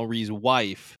Thomas Henry's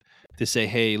wife to say,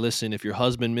 hey, listen, if your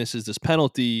husband misses this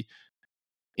penalty,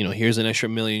 here's an extra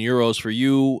 €1 million for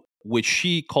you, which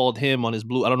she called him on his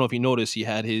blue. I don't know if you noticed, he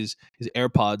had his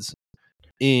AirPods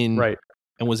in, right,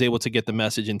 and was able to get the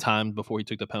message in time before he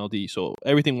took the penalty. So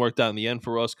everything worked out in the end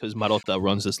for us because Marotta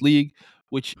runs this league,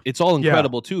 which it's all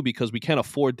incredible too, because we can't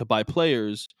afford to buy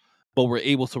players, but we're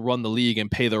able to run the league and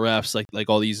pay the refs like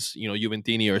all these,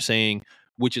 Juventini are saying,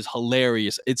 which is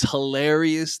hilarious. It's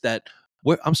hilarious that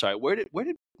where did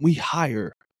we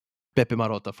hire Pepe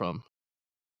Marotta from?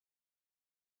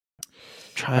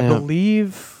 I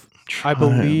believe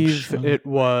it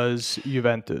was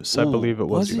Juventus. I believe it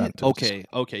was Juventus.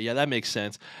 Okay, yeah, that makes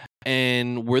sense.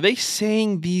 And were they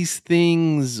saying these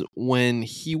things when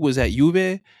he was at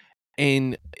Juve?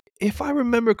 And if I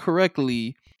remember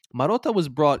correctly, Marotta was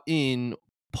brought in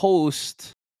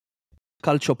post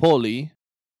Calciopoli,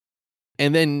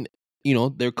 and then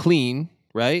they're clean,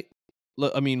 right?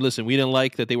 I mean, listen, we didn't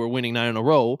like that they were winning 9 in a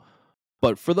row,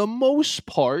 but for the most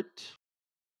part,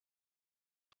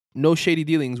 no shady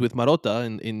dealings with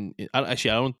Marotta.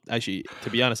 To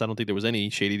be honest, I don't think there was any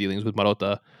shady dealings with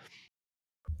Marotta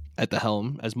at the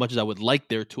helm, as much as I would like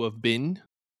there to have been.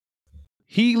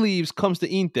 He leaves, comes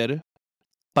to Inter.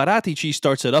 Paratici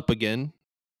starts it up again.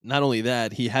 Not only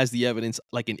that, he has the evidence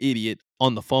like an idiot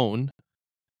on the phone.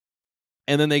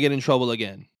 And then they get in trouble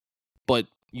again. But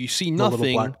you see The little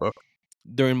nothing black book.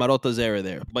 during Marotta's era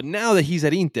there. But now that he's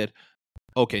at Inter,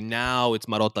 okay, now it's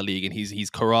Marotta League and he's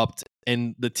corrupt.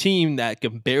 And the team that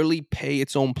can barely pay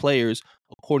its own players,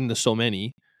 according to so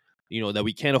many, that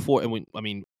we can't afford.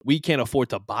 And we can't afford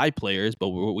to buy players, but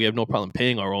we have no problem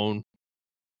paying our own.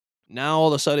 Now all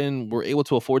of a sudden we're able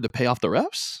to afford to pay off the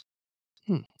refs.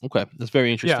 Okay, that's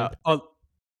very interesting.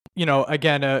 Yeah,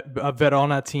 again, a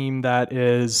Verona team that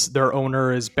is their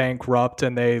owner is bankrupt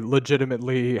and they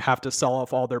legitimately have to sell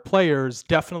off all their players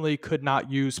definitely could not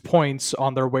use points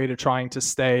on their way to trying to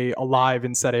stay alive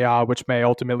in Serie A, which may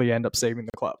ultimately end up saving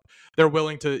the club. They're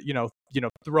willing to,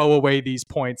 throw away these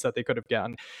points that they could have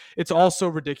gotten. It's also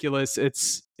ridiculous.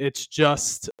 It's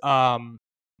just, I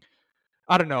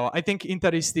don't know. I think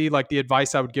Interisti, like the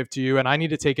advice I would give to you, and I need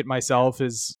to take it myself,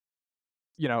 is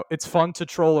it's fun to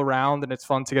troll around and it's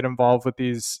fun to get involved with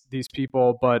these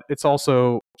people, but it's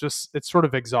also just it's sort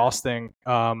of exhausting.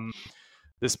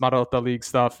 This Marotta League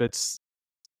stuff. It's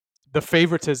the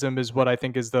favoritism is what I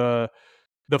think is the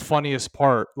funniest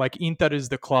part. Like Inter is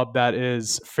the club that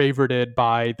is favorited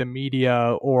by the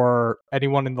media or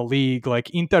anyone in the league.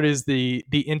 Like Inter is the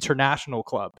international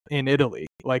club in Italy.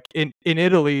 Like in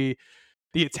Italy,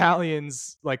 the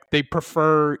Italians, like, they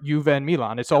prefer Juve and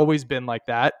Milan. It's always been like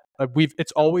that.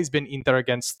 It's always been Inter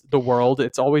against the world.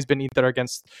 It's always been Inter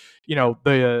against,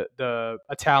 the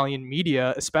Italian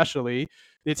media, especially.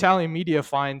 The Italian media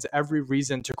finds every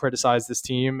reason to criticize this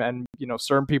team, and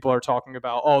certain people are talking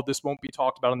about, oh, this won't be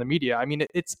talked about in the media. I mean,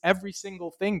 it's every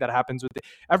single thing that happens with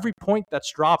every point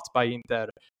that's dropped by Inter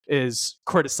is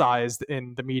criticized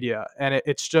in the media, and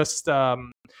it's just.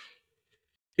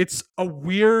 It's a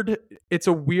weird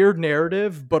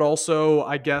narrative, but also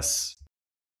I guess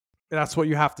that's what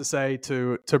you have to say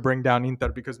to bring down Inter,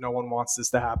 because no one wants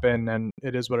this to happen and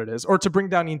it is what it is. Or to bring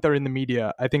down Inter in the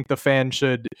media. I think the fans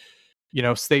should,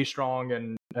 stay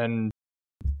strong and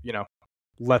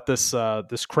let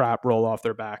this crap roll off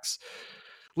their backs.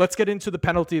 Let's get into the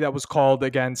penalty that was called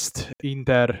against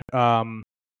Inter.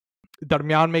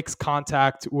 Darmian makes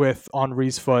contact with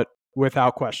Henry's foot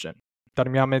without question.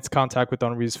 Darmian makes contact with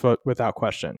Henry's foot without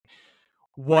question.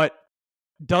 What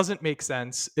doesn't make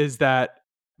sense is that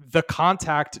the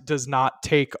contact does not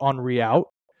take Henry out.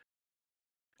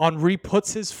 Henry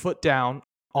puts his foot down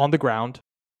on the ground,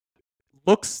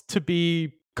 looks to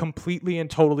be completely and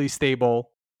totally stable,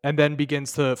 and then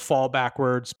begins to fall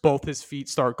backwards. Both his feet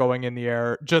start going in the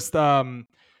air. Just from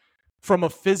a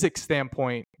physics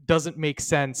standpoint, doesn't make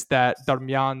sense that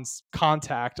Darmian's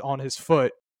contact on his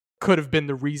foot could have been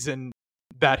the reason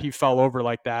that he fell over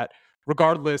like that.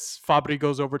 Regardless, Fabri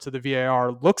goes over to the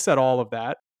VAR, looks at all of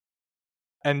that,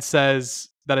 and says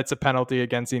that it's a penalty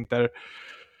against Inter.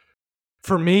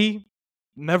 For me,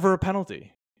 never a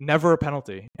penalty. Never a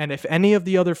penalty. And if any of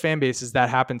the other fan bases that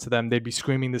happened to them, they'd be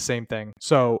screaming the same thing.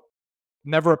 So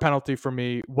never a penalty for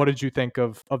me. What did you think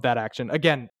of that action?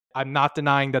 Again, I'm not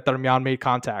denying that Darmian made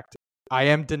contact. I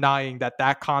am denying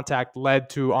that contact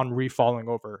led to Henry falling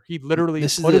over. He literally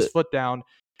put his foot down,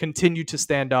 continued to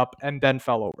stand up, and then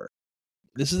fell over.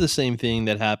 This is the same thing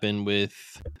that happened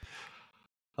with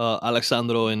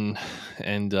Alexandro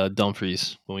and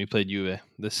Dumfries when we played Juve.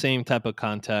 The same type of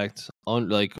contact, on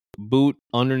like boot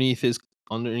underneath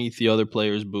the other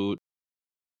player's boot.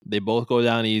 They both go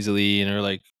down easily and are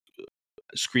like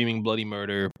screaming bloody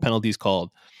murder. Penalties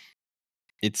called.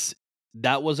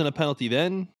 That wasn't a penalty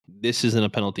then. This isn't a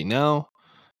penalty now.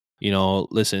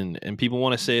 Listen, and people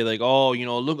want to say like, oh,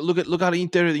 look at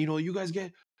Inter. You guys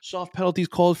get soft penalties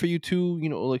called for you too.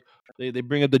 Like they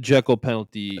bring up the Dzeko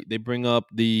penalty. They bring up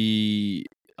the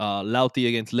Lauti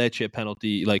against Lecce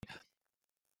penalty. Like,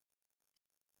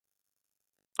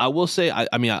 I will say,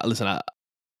 listen,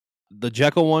 the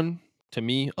Dzeko one to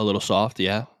me a little soft.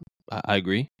 Yeah, I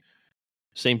agree.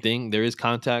 Same thing. There is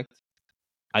contact.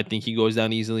 I think he goes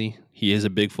down easily. He is a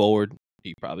big forward.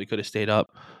 He probably could have stayed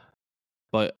up.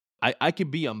 But I could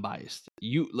be unbiased.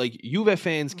 Juve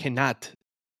fans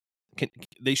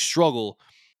they struggle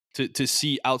to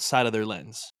see outside of their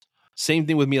lens. Same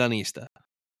thing with Milanista.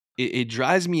 It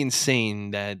drives me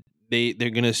insane that they're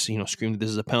gonna scream that this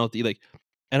is a penalty. Like,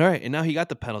 and all right, and now he got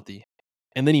the penalty,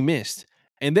 and then he missed,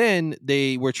 and then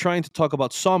they were trying to talk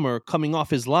about Sommer coming off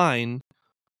his line.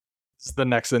 This is the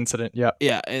next incident. Yeah.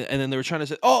 Yeah, and then they were trying to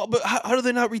say, oh, but how do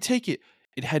they not retake it?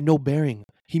 It had no bearing.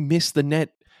 He missed the net.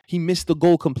 He missed the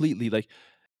goal completely. Like,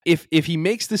 if he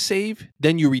makes the save,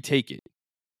 then you retake it.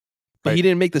 But he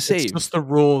didn't make the save. It's just the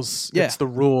rules. Yeah. It's the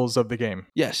rules of the game.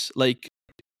 Yes, like,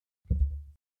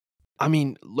 I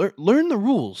mean, learn the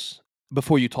rules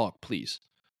before you talk, please.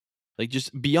 Like,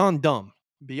 just beyond dumb.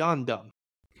 Beyond dumb.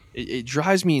 It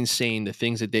drives me insane, the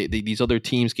things that these other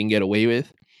teams can get away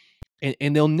with.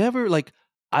 And they'll never, like,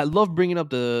 I love bringing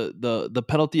up the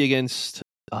penalty against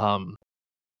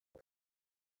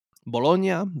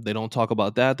Bologna. They don't talk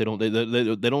about that. They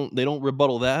don't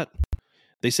rebuttal that.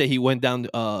 They say he went down.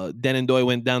 Denendoy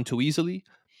went down too easily.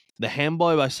 The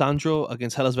handball by Sandro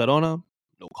against Hellas Verona,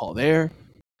 no call there.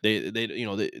 They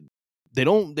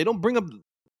don't bring up.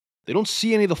 They don't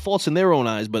see any of the faults in their own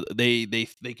eyes, but they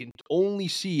can only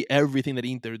see everything that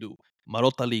Inter do.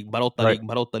 Marotta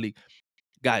League.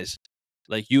 Guys,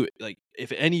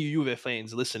 if any Juve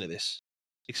fans listen to this,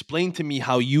 explain to me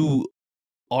how you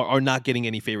are not getting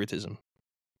any favoritism.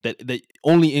 That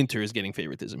only Inter is getting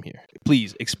favoritism here.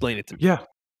 Please explain it to me. Yeah,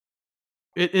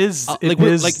 it is.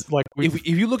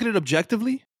 If you look at it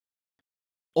objectively,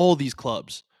 all these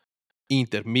clubs,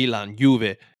 Inter, Milan,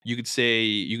 Juve, you could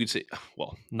say,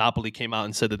 well, Napoli came out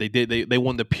and said that they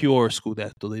won the pure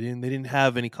Scudetto. They didn't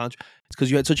have any contract. It's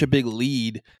because you had such a big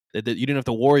lead that you didn't have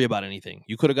to worry about anything.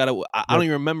 You could have got it. I don't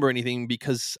even remember anything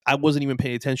because I wasn't even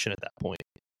paying attention at that point.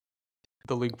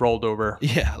 The league rolled over.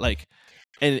 Yeah, like,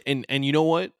 and you know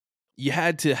what? You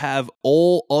had to have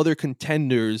all other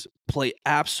contenders play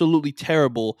absolutely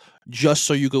terrible just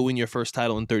so you could win your first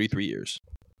title in 33 years.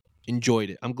 Enjoyed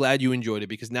it. I'm glad you enjoyed it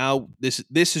because now this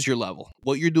is your level.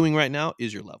 What you're doing right now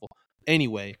is your level.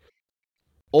 Anyway,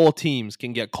 all teams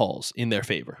can get calls in their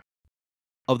favor.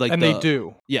 They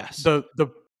do. Yes.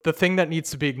 The thing that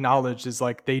needs to be acknowledged is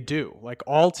like they do. Like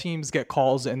all teams get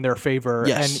calls in their favor.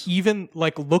 Yes. And even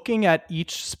like looking at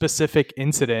each specific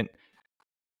incident,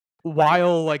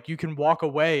 while like you can walk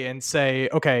away and say,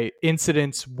 okay,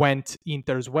 incidents went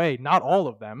Inter's way. Not all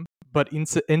of them, but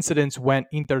incidents went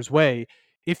Inter's way.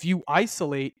 If you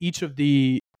isolate each of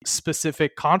the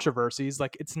specific controversies,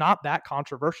 like it's not that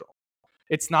controversial.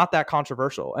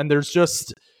 And there's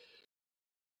just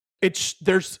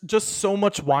so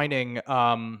much whining,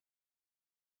 and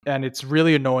it's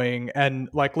really annoying. And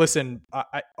like, listen,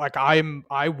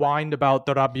 I whined about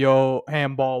the Rabiot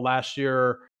handball last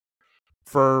year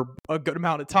for a good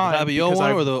amount of time. The Rabiot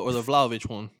one or the Vlahovic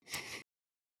one?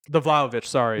 The Vlahovic,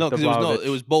 sorry. No, because it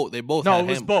was both. They both. No, had it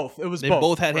was both. It was they both.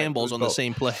 both had handballs on the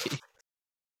same play.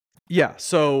 Yeah,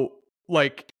 so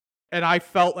like, and I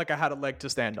felt like I had a leg to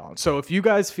stand on. So if you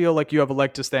guys feel like you have a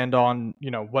leg to stand on,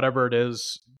 whatever it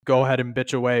is, go ahead and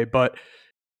bitch away. But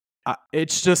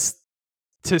it's just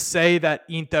to say that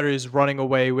Inter is running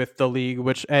away with the league,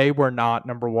 which A, we're not,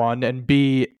 number one, and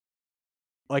B,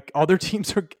 like other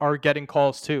teams are getting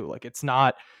calls too. Like it's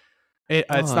not a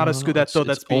Scudetto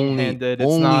that's being handed. It's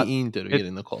only not Inter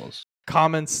getting the calls.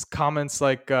 Comments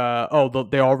like, they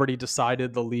already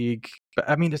decided the league. But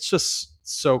I mean, it's just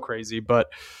so crazy. But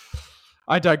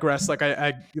I digress. Like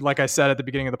I said at the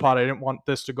beginning of the pod, I didn't want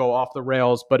this to go off the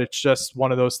rails, but it's just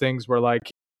one of those things where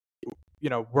like,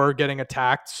 we're getting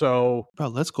attacked, so bro,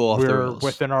 let's go off the rails. We're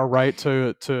within our right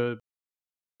to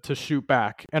shoot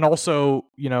back. And also,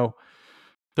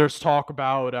 there's talk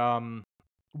about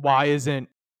why isn't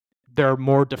there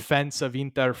more defense of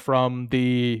Inter from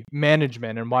the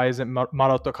management, and why isn't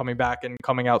Marotta coming back and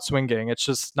coming out swinging? It's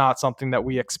just not something that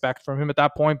we expect from him at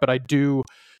that point. But I do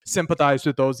sympathize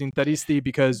with those Interisti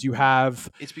because you have.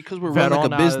 It's because we're run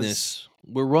like a business.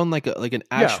 We're run like an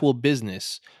actual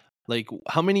business. Like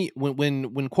how many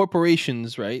when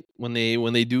corporations, right? When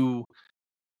they do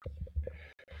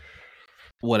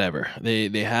whatever, they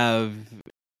have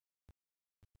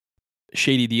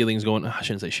shady dealings going. I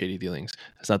shouldn't say shady dealings.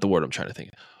 That's not the word I'm trying to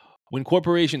think. When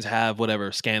corporations have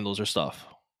whatever scandals or stuff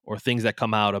or things that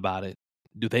come out about it,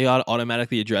 do they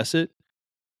automatically address it?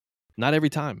 Not every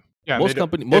time. Yeah, most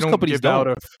companies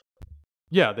don't.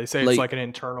 They say it's like an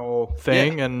internal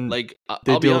thing, and like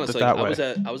they I'll be deal honest. with it that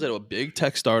way. I was at a big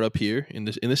tech startup here in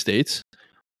the States.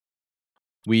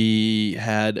 We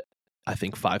had, I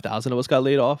think, 5,000 of us got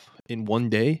laid off in one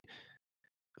day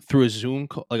through a Zoom,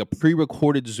 like a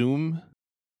pre-recorded Zoom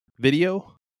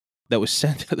video that was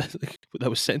sent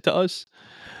to us.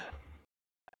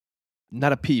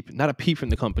 Not a peep from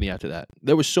the company after that.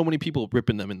 There were so many people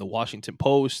ripping them in the Washington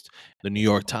Post, the New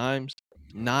York Times.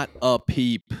 Not a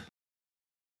peep.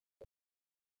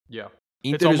 Yeah.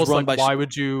 Inter It's is almost run like by why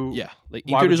would you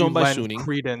Inter is owned by lend Suning.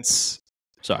 credence?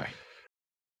 Sorry.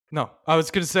 No, I was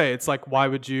going to say, it's like, why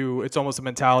would you, it's almost a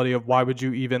mentality of why would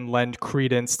you even lend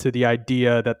credence to the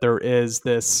idea that there is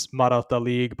this Maratha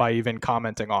League by even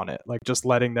commenting on it? Like, just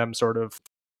letting them sort of,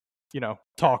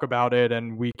 talk about it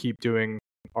and we keep doing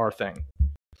our thing.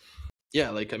 Yeah,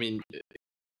 like, I mean,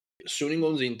 Suning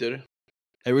owns Inter.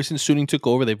 Ever since Suning took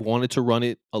over, they've wanted to run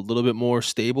it a little bit more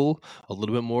stable, a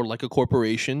little bit more like a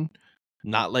corporation,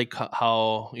 not like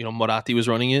how, Moratti was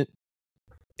running it.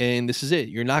 And this is it.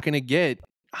 You're not going to get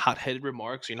hot-headed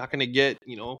remarks. You're not going to get,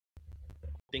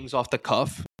 things off the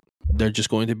cuff. They're just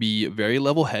going to be very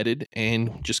level-headed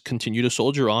and just continue to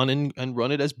soldier on and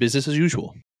run it as business as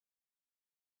usual.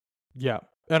 Yeah.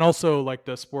 And also, like,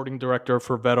 the sporting director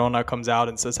for Verona comes out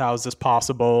and says, how is this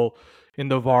possible in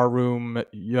the VAR room,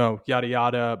 yada,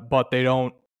 yada. But they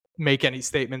don't make any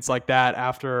statements like that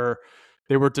after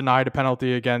they were denied a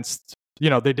penalty against,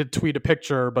 they did tweet a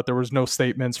picture, but there was no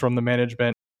statements from the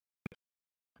management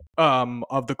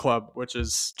of the club, which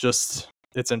is just,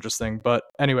 it's interesting. But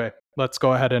anyway, let's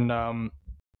go ahead and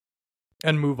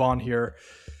move on here.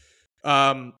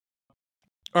 All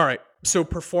right. So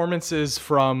performances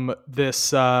from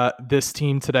this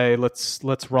team today. Let's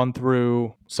run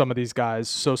through some of these guys.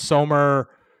 So Sommer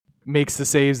makes the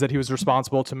saves that he was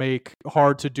responsible to make.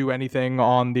 Hard to do anything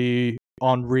on the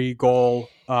Henry goal.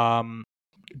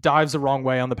 Dives the wrong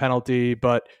way on the penalty,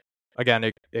 but again,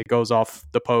 it goes off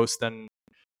the post, and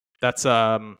that's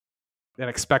an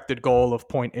expected goal of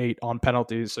 0.8 on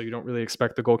penalties. So you don't really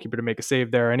expect the goalkeeper to make a save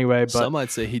there anyway. But some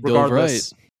might say he dove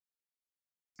right.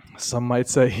 Some might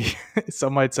say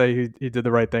he did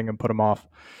the right thing and put him off.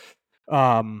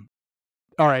 All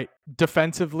right.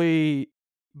 Defensively,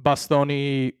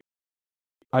 Bastoni,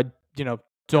 I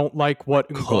don't like what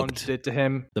Ngonge did to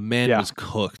him. The man was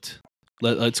cooked.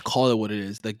 Let's call it what it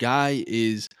is. The guy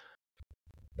is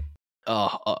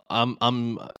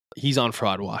he's on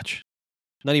fraud watch.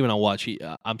 Not even on watch.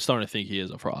 I'm starting to think he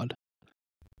is a fraud.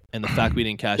 And the fact we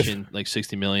didn't cash in like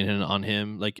 60 million on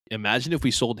him, like, imagine if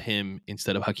we sold him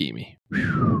instead of Hakimi.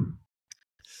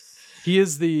 He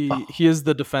is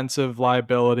the defensive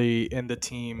liability in the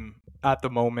team at the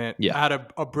moment. Yeah. Had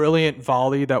a brilliant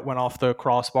volley that went off the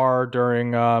crossbar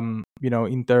during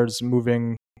Inter's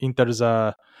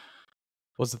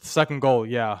was it the second goal?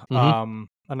 Yeah. Mm-hmm.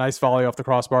 A nice volley off the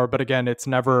crossbar. But again,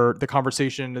 the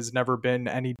conversation has never been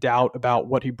any doubt about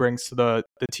what he brings to the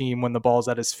team when the ball's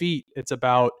at his feet. It's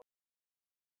about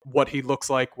what he looks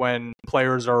like when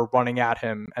players are running at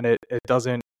him. And it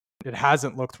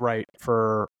hasn't looked right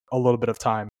for a little bit of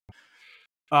time.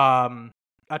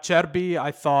 Acerbi,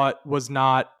 I thought, was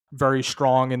not very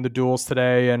strong in the duels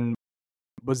today and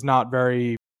was not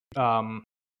very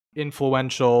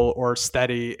influential or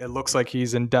steady. It looks like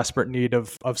he's in desperate need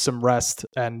of some rest,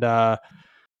 and I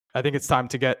think it's time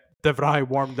to get De Vrij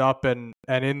warmed up and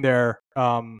in there.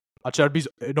 Acerbi's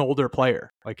an older player.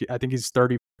 Like, I think he's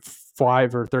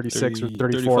 35 or 36 or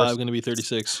 34. 35, going to be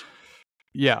 36.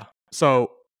 Yeah.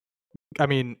 So, I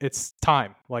mean, it's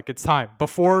time. Like, it's time.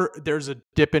 Before there's a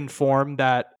dip in form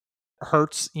that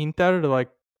hurts Inter. Like,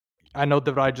 I know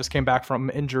De Vrij just came back from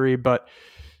injury, but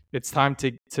it's time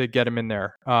to get him in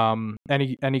there.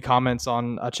 Any comments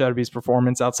on Acerbi's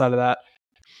performance outside of that?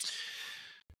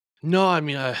 No, I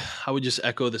mean, I would just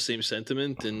echo the same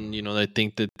sentiment. And, I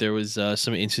think that there was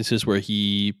some instances where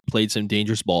he played some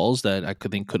dangerous balls that I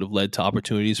think could have led to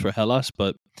opportunities for Hellas.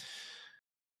 But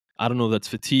I don't know if that's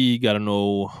fatigue. I don't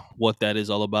know what that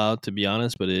is all about, to be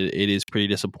honest. But it is pretty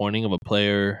disappointing of a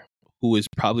player who has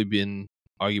probably been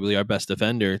arguably our best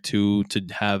defender to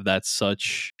have that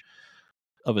such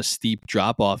of a steep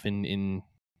drop off in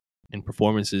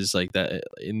performances like that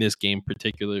in this game in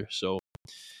particular. So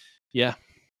yeah,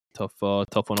 tough one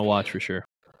to watch for sure.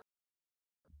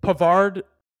 Pavard,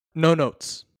 no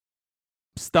notes.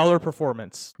 Stellar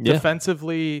performance. Yeah.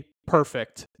 Defensively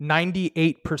perfect.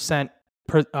 98%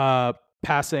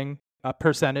 passing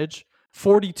percentage.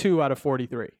 42 out of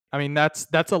 43. I mean, that's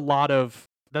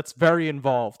very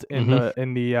involved in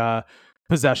the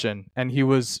possession, and he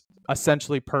was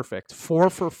essentially perfect. 4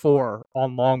 for 4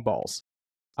 on long balls.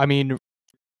 I mean,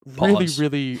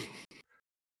 really,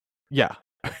 yeah,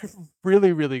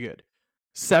 really, really good.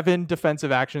 7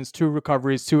 defensive actions, 2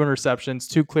 recoveries, 2 interceptions,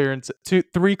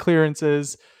 3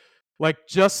 clearances. Like,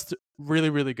 just really,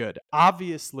 really good.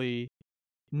 Obviously,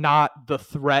 not the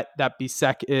threat that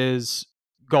Bisek is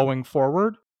going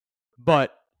forward,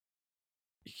 but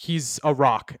he's a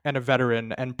rock and a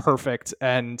veteran and perfect.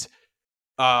 And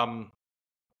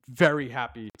Very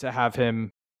happy to have him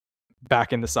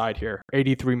back in the side here.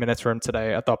 83 minutes for him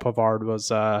today. I thought Pavard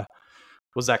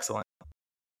was excellent.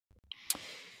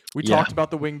 We talked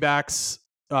about the wingbacks.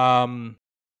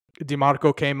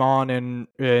 DiMarco came on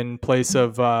in place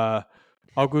of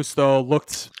Augusto.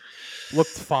 Looked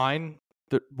fine.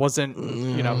 There wasn't,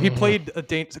 he played a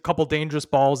couple dangerous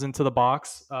balls into the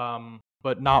box,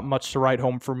 but not much to write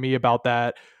home for me about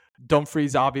that.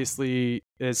 Dumfries obviously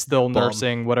is still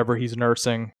nursing whatever he's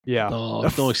nursing. Yeah.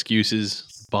 No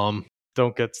excuses. Bum.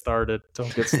 Don't get started.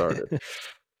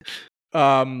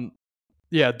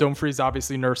 Yeah, Dumfries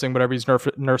obviously nursing whatever he's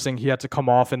nursing. He had to come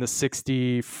off in the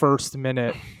 61st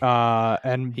minute,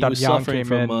 and he was suffering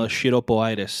from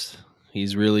shiropoitis.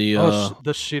 He's really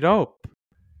the shirop.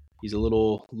 He's a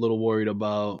little worried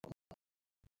about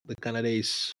the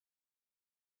Canadaise.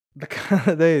 The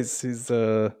Canadaise.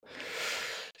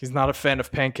 He's not a fan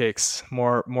of pancakes.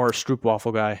 More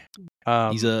stroopwafel guy.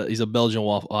 He's a Belgian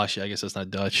waffle. Oh, shit, I guess that's not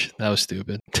Dutch. That was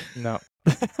stupid. No.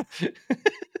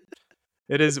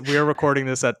 It is. We are recording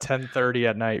this at 10:30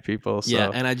 at night, people. So.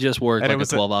 Yeah, and I just worked like a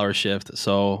 12-hour shift.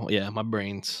 So yeah, my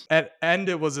brains. And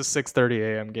it was a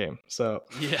 6:30 a.m. game. So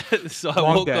yeah, so I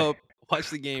woke up,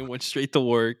 watched the game, went straight to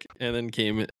work, and then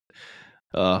came.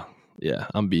 Yeah,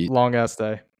 I'm beat. Long ass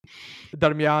day.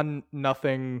 Darmian,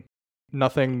 nothing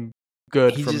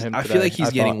good from him. I feel like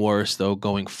he's getting worse though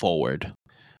going forward.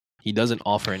 He doesn't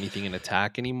offer anything in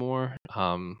attack anymore.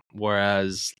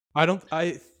 Whereas I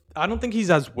don't think he's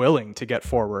as willing to get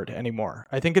forward anymore.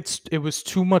 I think it was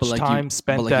too much time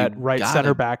spent at right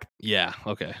center back. Yeah,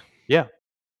 okay. Yeah.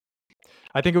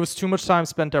 I think it was too much time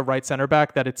spent at right center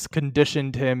back that it's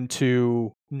conditioned him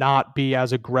to not be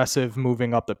as aggressive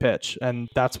moving up the pitch. And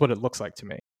that's what it looks like to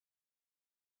me.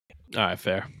 All right,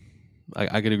 fair.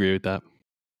 I could agree with that.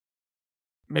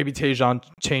 Maybe Tejan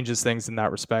changes things in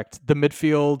that respect. The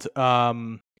midfield,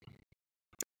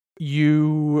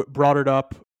 you brought it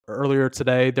up earlier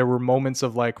today. There were moments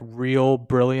of like real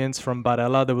brilliance from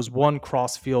Barella. There was one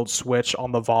cross-field switch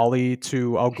on the volley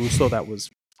to Augusto that was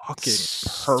fucking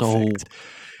perfect.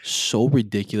 So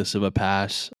ridiculous of a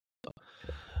pass.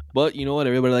 But you know what?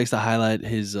 Everybody likes to highlight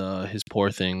his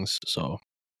poor things. So,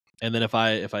 and then if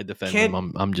I defend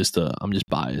him, I'm just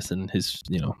biased and his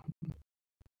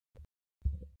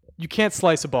You can't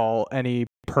slice a ball any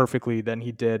perfectly than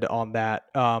he did on that.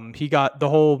 He got the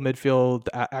whole midfield.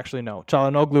 Actually, no.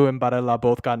 Çalhanoğlu and Barella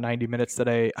both got 90 minutes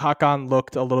today. Hakan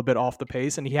looked a little bit off the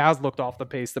pace, and he has looked off the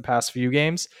pace the past few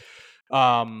games.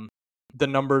 The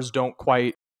numbers don't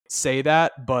quite say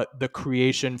that, but the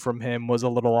creation from him was a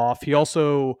little off. He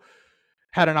also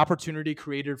had an opportunity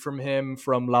created from him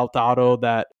from Lautaro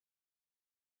that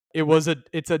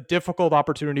it's a difficult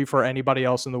opportunity for anybody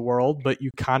else in the world, but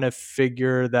you kind of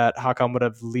figure that Hakan would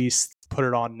have at least put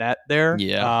it on net there.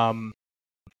 Yeah.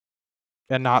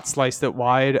 And not sliced it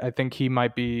wide. I think he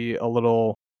might be a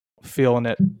little feeling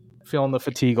the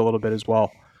fatigue a little bit as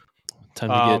well.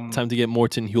 Time to get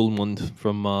Morten Hjulmund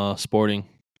from Sporting.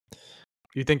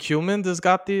 You think Hjulmund has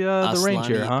got the range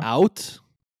here, huh? Out,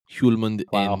 Hjulmund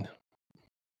in.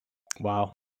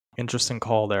 Wow. Interesting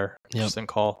call there. Interesting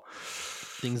call.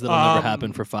 Things that'll never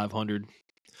happen for 500.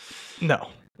 No,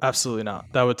 absolutely not.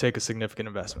 That would take a significant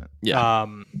investment. Yeah.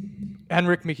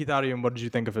 Henrik Mkhitaryan, what did you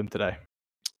think of him today?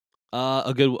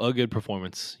 A good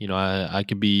performance. I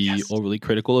could be overly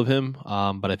critical of him,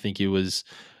 but I think he was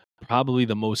probably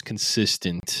the most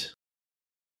consistent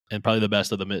and probably the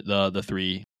best of the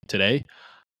three today.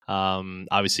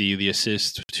 Obviously, the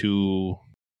assist to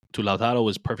Lautaro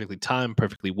was perfectly timed,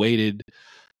 perfectly weighted.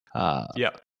 I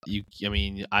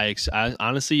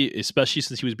honestly, especially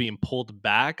since he was being pulled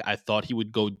back, I thought he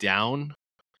would go down.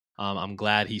 I'm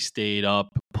glad he stayed up,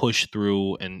 pushed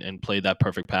through, and played that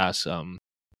perfect pass.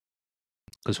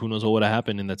 Because who knows what would have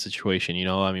happened in that situation?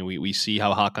 We see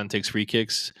how Hakan takes free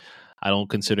kicks. I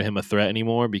don't consider him a threat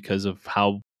anymore because of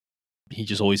how he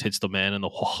just always hits the man in the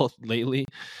wall lately.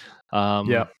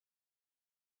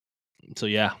 So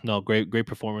yeah, no, great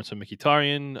performance from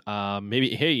Mkhitaryan.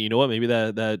 Maybe, hey, you know what? Maybe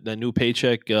that new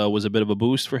paycheck was a bit of a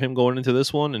boost for him going into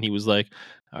this one, and he was like,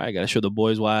 "All right, I gotta show the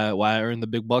boys why I earn the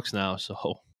big bucks now."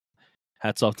 So,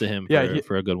 hats off to him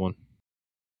for a good one.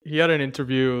 He had an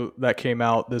interview that came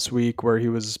out this week where he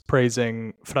was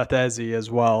praising Fratessi as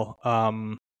well.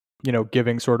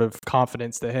 Giving sort of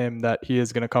confidence to him that he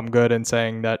is going to come good and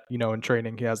saying that, in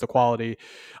training he has the quality.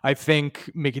 I think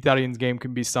Mkhitaryan's game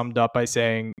can be summed up by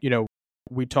saying,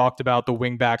 we talked about the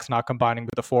wing backs not combining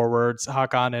with the forwards.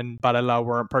 Hakan and Barella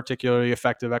weren't particularly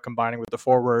effective at combining with the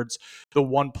forwards. The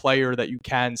one player that you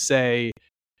can say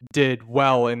did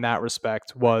well in that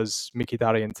respect was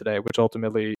Mkhitaryan today, which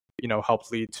ultimately,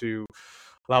 helped lead to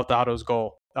Lautaro's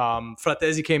goal.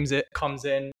 Fratessi comes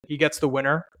in, he gets the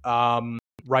winner.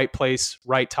 Right place,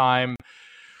 right time.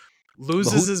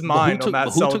 Loses his mind on that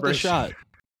who took the celebration. shot?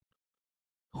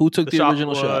 Who took The the shot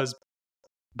original shot? was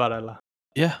Barella.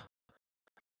 Yeah.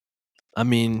 I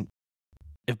mean,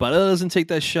 if Barella doesn't take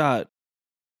that shot,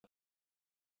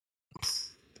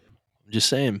 I'm just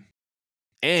saying.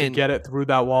 And to get it through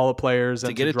that wall of players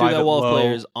and get to it through drive that wall low, of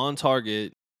players on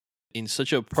target in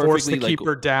such a force perfectly the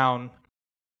keeper down.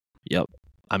 Yep.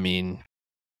 I mean,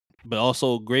 but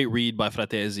also great read by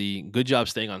Fratessi. Good job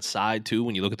staying on side too.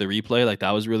 When you look at the replay, like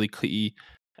that was really key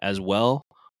as well.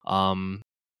 And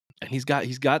he's got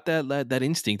that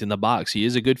instinct in the box. He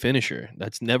is a good finisher.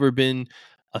 That's never been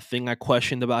a thing I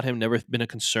questioned about him. Never been a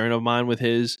concern of mine with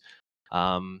his.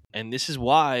 And this is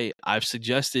why I've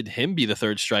suggested him be the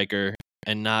third striker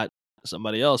and not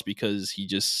somebody else, because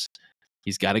he's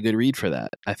got a good read for that.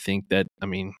 I think that, I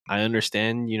mean, I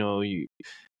understand, you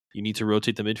need to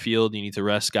rotate the midfield, you need to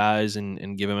rest guys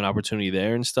and give him an opportunity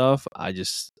there and stuff. I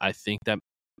think that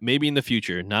maybe in the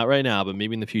future, not right now, but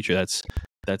maybe in the future,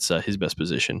 that's his best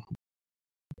position.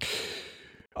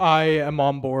 I am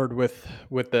on board with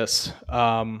this.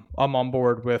 I'm on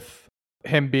board with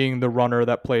him being the runner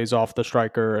that plays off the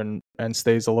striker and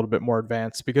stays a little bit more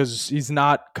advanced, because he's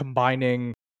not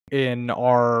combining in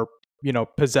our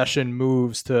possession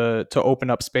moves to open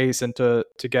up space and to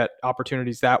get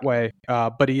opportunities that way.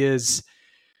 But he is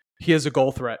a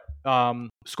goal threat.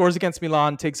 Scores against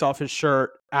Milan, takes off his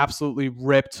shirt, absolutely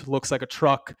ripped, looks like a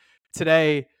truck.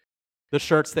 Today, the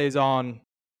shirt stays on,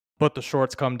 but the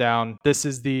shorts come down. This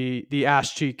is the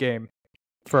ass cheek game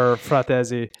for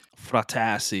FratASSi.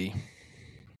 FratASSi.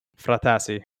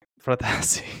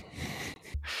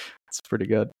 That's pretty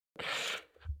good.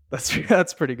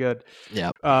 That's pretty good. Yeah.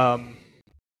 All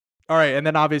right, and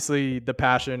then obviously the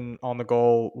passion on the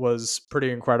goal was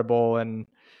pretty incredible, and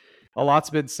a lot's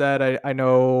been said. I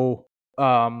know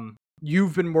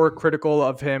you've been more critical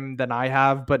of him than I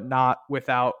have, but not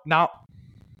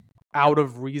out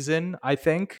of reason, I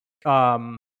think.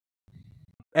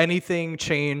 Anything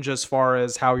change as far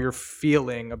as how you're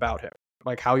feeling about him?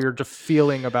 Like how you're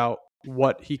feeling about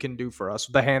what he can do for us,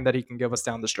 the hand that he can give us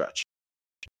down the stretch?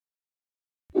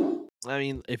 I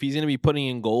mean, if he's going to be putting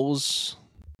in goals,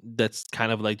 that's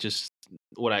kind of like just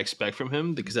what I expect from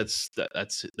him, because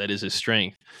that is his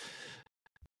strength.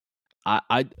 Look,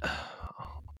 I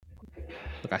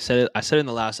said it in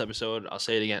the last episode. I'll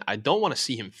say it again. I don't want to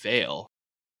see him fail.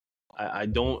 I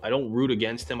don't root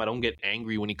against him. I don't get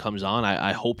angry when he comes on.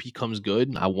 I hope he comes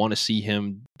good. I want to see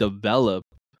him develop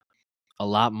a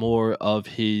lot more of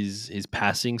his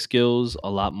passing skills,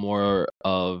 a lot more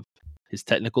of his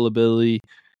technical ability.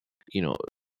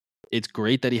 It's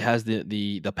great that he has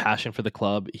the passion for the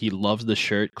club. He loves the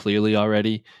shirt clearly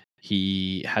already.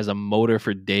 He has a motor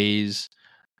for days.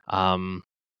 And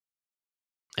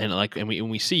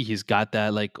we see he's got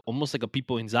that like almost like a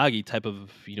Pippo Inzaghi type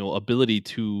of ability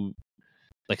to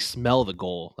like smell the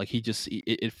goal. Like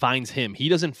it finds him. He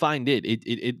doesn't find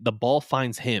it. The ball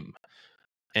finds him,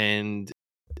 and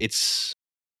it's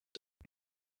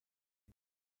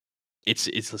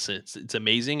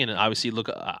amazing. And obviously, look,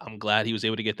 I'm glad he was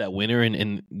able to get that winner,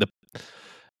 and the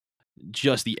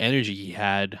energy he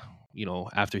had.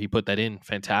 After he put that in,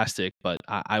 fantastic. But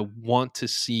I want to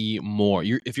see more.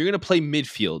 If you're going to play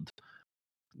midfield,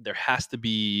 there has to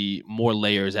be more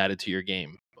layers added to your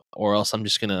game, or else I'm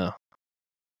just gonna.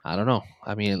 I don't know.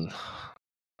 I mean,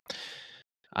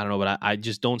 I don't know, but I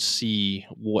just don't see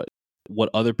what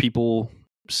other people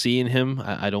see in him.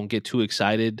 I don't get too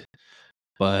excited,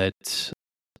 but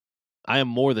I am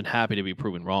more than happy to be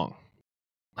proven wrong.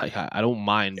 Like I don't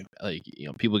mind. Like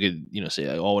people could say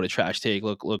like, oh, what a trash take.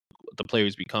 Look what the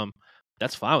players become.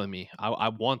 That's fine with me. I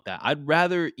want that. I'd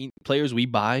rather players we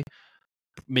buy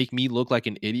make me look like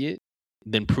an idiot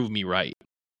than prove me right.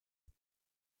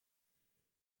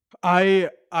 I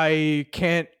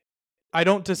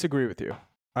don't disagree with you.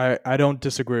 I don't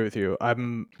disagree with you.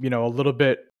 I'm a little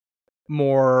bit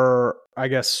more, I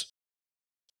guess.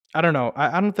 I don't know.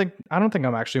 I don't think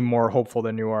I'm actually more hopeful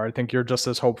than you are. I think you're just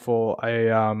as hopeful.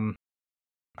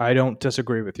 I don't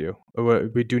disagree with you.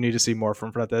 We do need to see more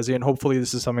from Fratessi, and hopefully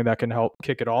this is something that can help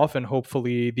kick it off, and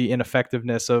hopefully the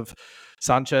ineffectiveness of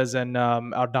Sanchez and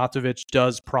Arnautovic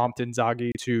does prompt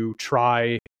Inzaghi to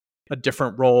try a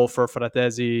different role for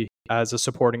Fratessi as a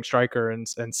supporting striker and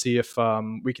see if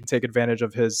we can take advantage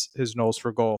of his nose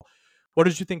for goal. What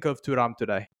did you think of Thuram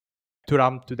today?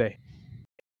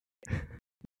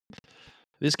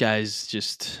 This guy's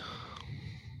just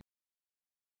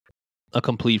a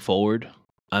complete forward.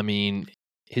 I mean,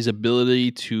 his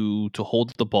ability to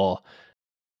hold the ball.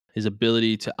 his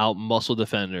ability to out-muscle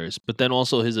defenders, but then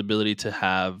also his ability to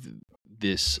have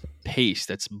this pace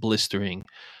that's blistering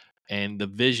and the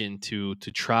vision to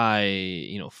try,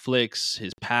 flicks,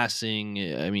 his passing.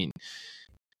 I mean,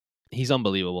 he's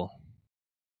unbelievable.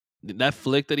 That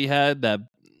flick that he had, I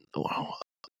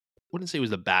wouldn't say it was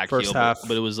the back First heel, half.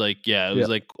 but it was like, it was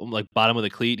like bottom of the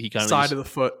cleat. He kind of side of the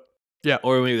foot. Yeah.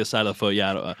 Or maybe the side of the foot.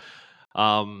 Yeah.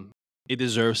 It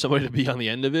deserves somebody to be on the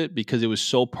end of it because it was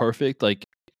so perfect. Like,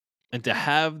 and to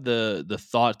have the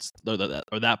thoughts or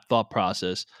that thought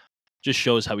process just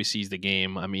shows how he sees the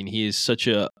game. I mean, he is such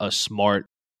a smart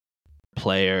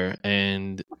player,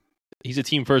 and he's a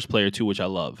team first player too, which I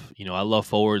love. I love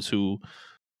forwards who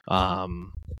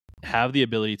have the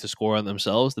ability to score on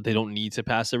themselves, that they don't need to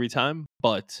pass every time,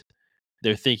 but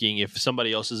they're thinking if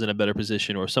somebody else is in a better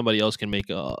position or if somebody else can make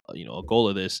a goal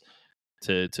of this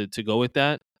to go with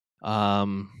that. I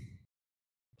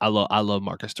love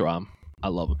Marcus Thuram. I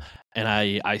love him. And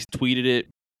I tweeted it,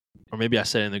 or maybe I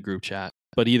said it in the group chat,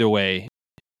 but either way,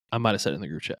 I might have said it in the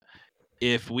group chat.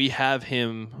 If we have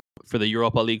him for the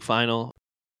Europa League final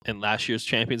and last year's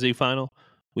Champions League final,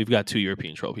 we've got 2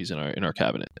 European trophies in our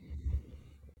cabinet.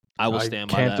 I will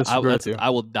stand by that. I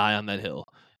will die on that hill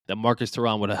that Marcus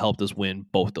Thuram would have helped us win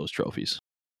both those trophies.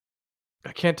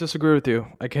 I can't disagree with you.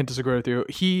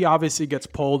 He obviously gets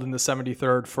pulled in the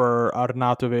 73rd for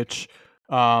Arnautovic.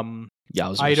 I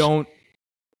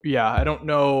don't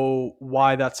know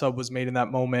why that sub was made in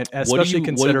that moment, especially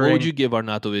considering. What would you give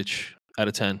Arnautovic out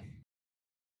of 10?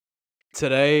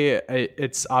 Today,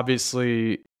 it's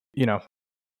obviously,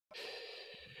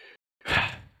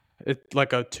 it's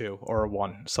like a 2 or a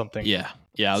 1, something. Yeah,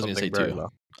 I was going to say 2. Low.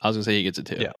 I was going to say he gets a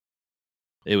 2. Yeah.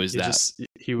 It was that.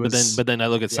 He was, but then I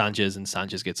look at Sanchez, and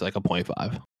Sanchez gets like a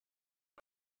 0.5.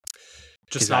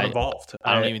 Just not involved.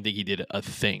 I don't even think he did a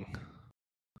thing.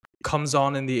 Comes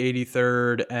on in the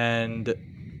 83rd and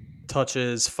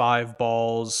touches 5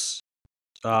 balls,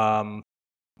 3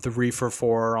 for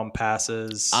 4 on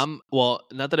passes. Well,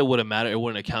 not that it wouldn't matter. It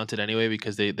wouldn't have counted anyway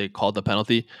because they called the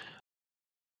penalty.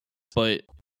 But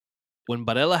when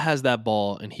Barella has that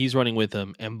ball and he's running with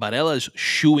him, and Barella's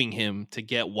shooing him to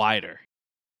get wider.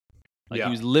 He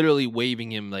was literally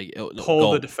waving him like,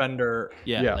 pull the defender.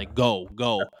 Yeah, like go.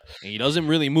 And he doesn't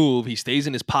really move. He stays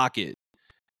in his pocket.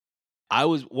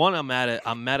 I'm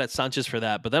mad at Sanchez for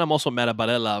that, but then I'm also mad at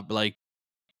Barella. Like,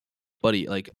 buddy,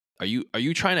 like, are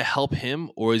you trying to help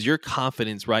him, or is your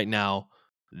confidence right now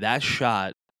that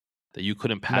shot that you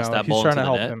couldn't pass that ball into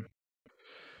the net?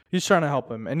 He's trying to help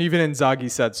him, and even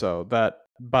Inzaghi said so, that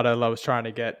Barella was trying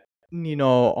to get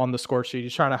on the score sheet.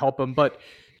 He's trying to help him, but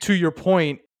to your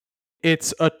point,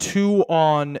 it's a 2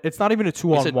 on. It's not even a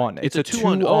 2 on 1. It's a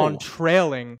 2 on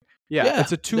trailing. Yeah,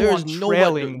 it's a 2 on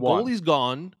trailing 1. Goalie's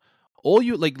gone. All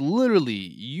you literally,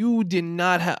 you did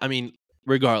not have. I mean,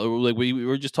 regardless, like we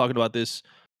were just talking about this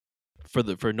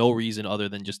for no reason other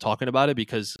than just talking about it,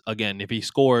 because again, if he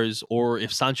scores or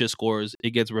if Sanchez scores, it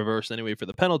gets reversed anyway for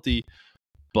the penalty.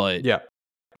 But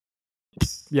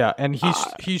yeah, and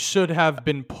he should have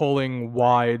been pulling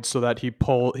wide so that he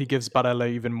gives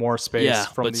Barella even more space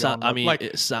from the arm. I mean,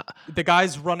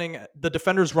 the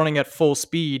defender's running at full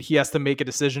speed. He has to make a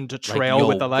decision to trail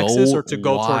with Alexis or to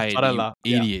go towards Barella.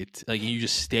 You idiot! Like, you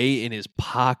just stay in his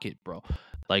pocket, bro.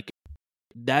 Like,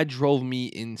 that drove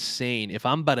me insane. If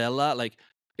I'm Barella, like,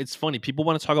 it's funny. People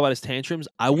want to talk about his tantrums.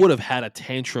 I would have had a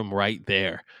tantrum right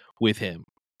there with him.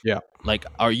 Yeah. Like,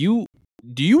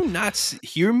 do you not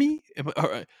hear me?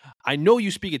 I know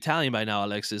you speak Italian by now,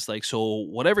 Alexis. Like, so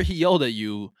whatever he yelled at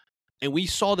you, and we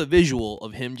saw the visual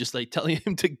of him just like telling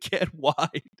him to get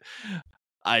wide.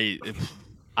 I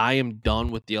am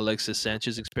done with the Alexis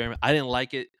Sanchez experiment. I didn't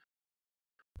like it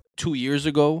 2 years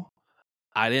ago.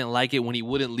 I didn't like it when he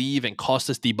wouldn't leave and cost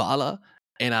us Dybala,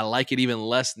 and I like it even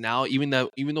less now. Even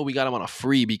though we got him on a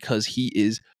free, because he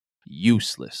is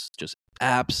useless, just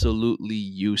absolutely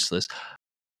useless.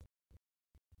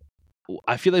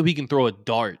 I feel like we can throw a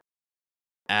dart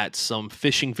at some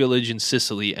fishing village in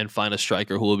Sicily and find a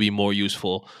striker who will be more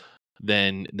useful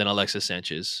than Alexis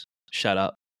Sanchez. Shout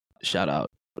out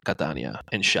Catania,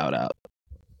 and shout out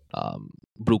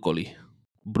Brucoli.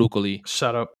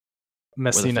 Shout out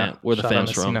Messina. Where the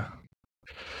fans from?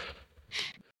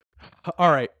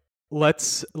 All right,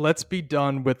 let's be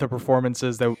done with the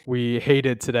performances that we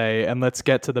hated today, and let's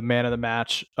get to the man of the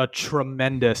match. A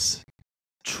tremendous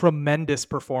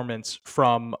performance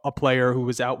from a player who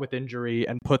was out with injury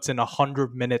and puts in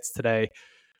 100 minutes today.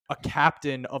 A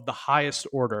captain of the highest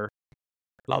order,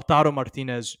 Lautaro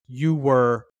Martinez. You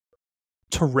were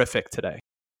terrific today.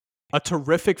 A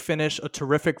terrific finish, a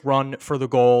terrific run for the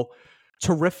goal.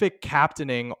 terrific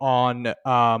captaining on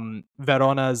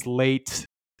Verona's late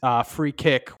free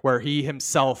kick, where he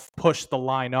himself pushed the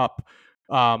line up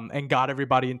and got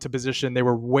everybody into position. They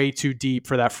were way too deep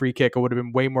for that free kick. It would have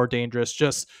been way more dangerous.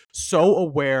 Just so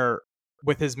aware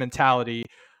with his mentality.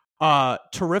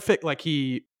 Terrific. Like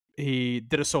he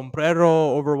did a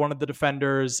sombrero over one of the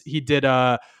defenders. He did His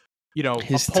a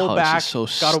pullback, touch is so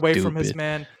got away from his stupid.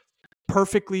 man,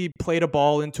 perfectly played a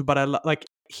ball into Barella. Like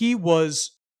he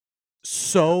was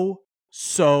so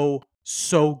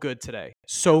good today.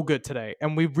 So good today.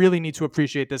 And we really need to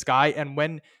appreciate this guy. And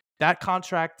when that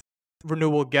contract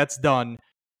renewal gets done,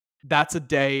 that's a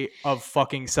day of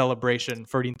fucking celebration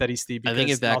for Interisti. I think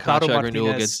if that Lautaro contract renewal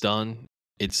Martinez gets done,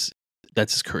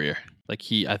 that's his career. Like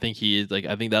I think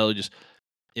that'll just,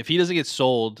 if he doesn't get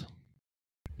sold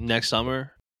next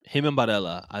summer, him and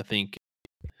Barella, I think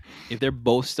if they're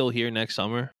both still here next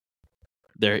summer,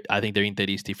 I think they're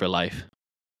Interisti for life.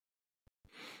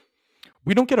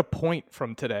 We don't get a point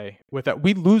from today with that.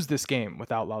 We lose this game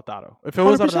without Lautaro. If it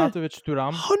was 100%. Arnautovic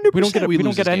Thuram, 100% we don't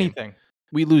lose get this game. anything.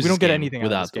 We lose. We don't this get game anything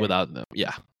out of this game. without them.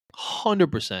 Yeah,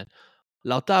 100%.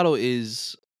 Lautaro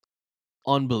is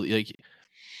unbelievable. Like,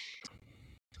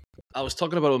 I was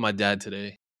talking about it with my dad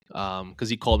today, because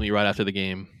he called me right after the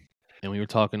game, and we were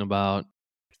talking about,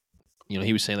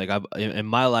 he was saying, like, in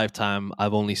my lifetime,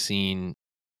 I've only seen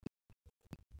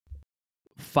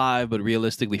 5, but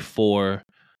realistically 4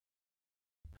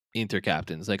 Inter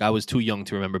captains. Like, I was too young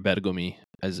to remember Bergomi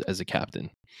as a captain.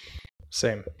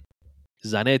 Same.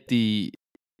 Zanetti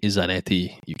is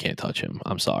Zanetti. You can't touch him.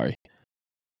 I'm sorry.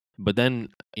 But then,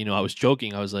 I was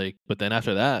joking. I was like, but then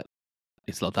after that,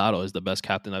 it's Lautaro is the best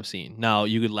captain I've seen. Now,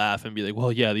 you could laugh and be like,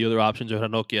 well, yeah, the other options are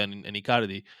Ranocchia and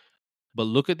Icardi. But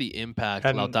look at the impact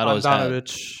And Lautaro has had.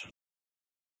 Andanovic.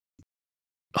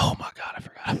 Oh, my God, I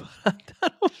forgot about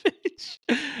Andanovic.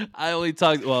 I only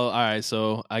talked, well, all right,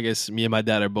 so I guess me and my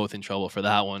dad are both in trouble for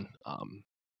that one.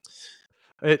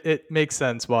 It makes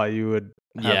sense why you would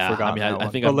have forgotten that one. I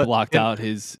think I blocked out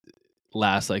his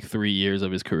last, 3 years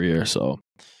of his career, so.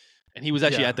 And he was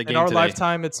actually at the game in our today.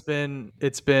 lifetime. It's been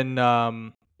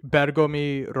Bergomi,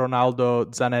 Ronaldo,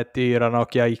 Zanetti,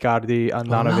 Ranocchia, Icardi,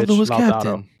 Andanovic, Ronaldo was Lautaro.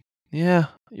 captain. Yeah,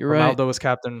 you're right. Ronaldo was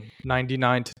captain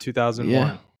 99 to 2001.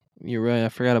 Yeah, you're right. I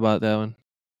forgot about that one.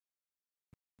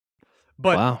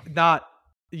 But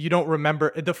you don't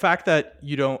remember the fact that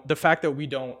we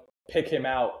don't pick him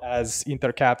out as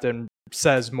Inter captain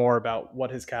says more about what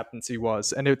his captaincy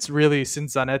was. And it's really,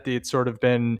 since Zanetti, it's sort of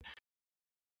been,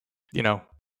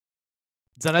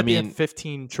 Zanetti had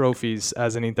 15 trophies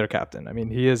as an Inter captain. I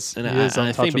mean, he is untouchable.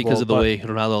 I think because of the way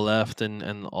Ronaldo left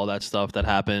and all that stuff that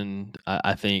happened,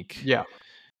 I think. Yeah.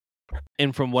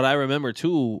 And from what I remember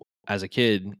too, as a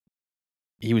kid,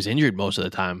 he was injured most of the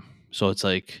time. So it's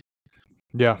like,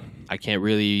 yeah, I can't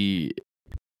really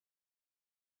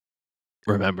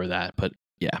remember that. But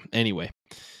yeah, anyway.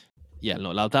 Yeah,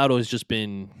 no, Lautaro has just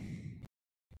been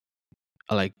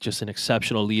just an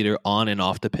exceptional leader on and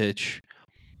off the pitch.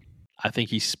 I think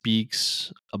he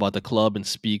speaks about the club and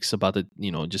speaks about the,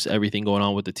 just everything going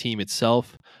on with the team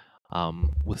itself,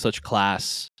 with such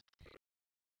class.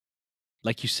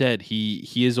 Like you said,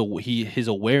 his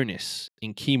awareness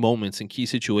in key moments, in key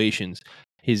situations,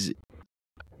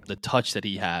 the touch that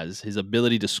he has, his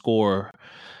ability to score,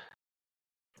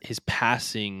 his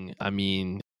passing. I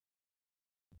mean,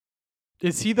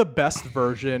 is he the best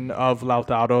version of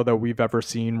Lautaro that we've ever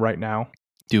seen right now?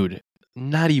 Dude,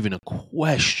 not even a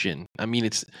question. I mean,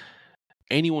 it's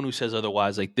anyone who says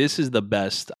otherwise, like, this is the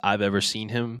best I've ever seen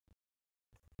him.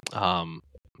 I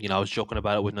was joking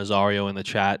about it with Nazario in the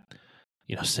chat,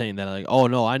 saying that, like, oh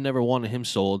no, I never wanted him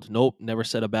sold. Nope, never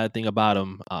said a bad thing about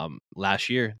him. Last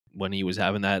year when he was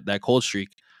having that cold streak,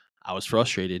 I was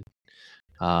frustrated.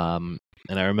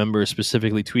 And I remember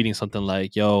specifically tweeting something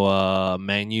like, yo,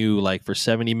 Man U, like, for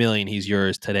 70 million, he's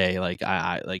yours today. Like,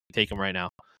 I like, take him right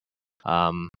now.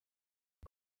 I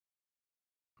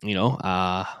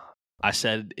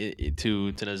said it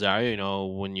to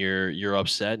Nazario, when you're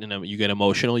upset and you get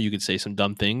emotional, you could say some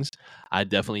dumb things. I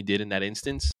definitely did in that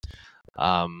instance.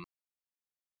 But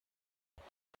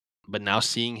now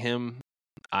seeing him,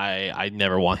 I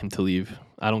never want him to leave.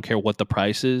 I don't care what the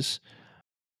price is.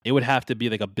 It would have to be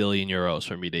like €1 billion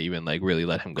for me to even really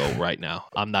let him go right now.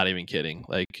 I'm not even kidding.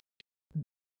 Like,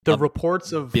 the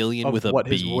reports of billion of with a what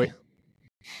B.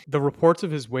 The reports of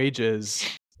his wages,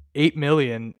 $8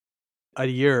 million a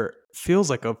year, feels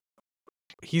like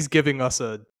he's giving us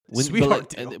a sweetheart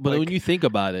deal. But when you think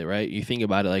about it, right? You think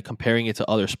about it like comparing it to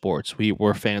other sports.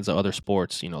 We're fans of other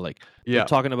sports. We're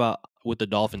talking about with the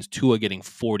Dolphins, Tua getting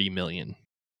 $40 million.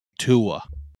 Tua,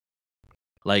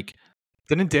 like,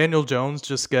 Didn't Daniel Jones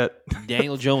just get?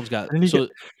 Daniel Jones got Didn't he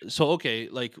so okay.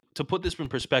 Like, to put this in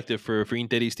perspective for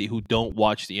Interisti who don't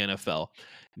watch the NFL,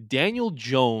 Daniel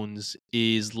Jones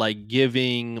is like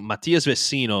giving Matias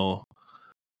Vecino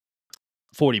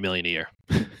 $40 million a year.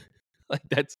 Like,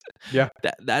 Yeah.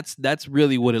 that's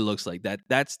really what it looks like.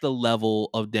 That's the level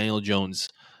of Daniel Jones.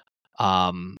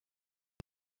 So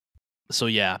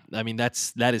yeah, I mean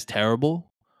that is terrible.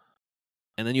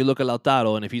 And then you look at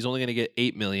Lautaro, and if he's only going to get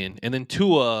 $8 million, and then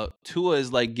Tua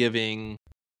is like giving,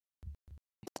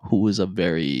 who is a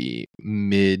very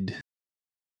mid,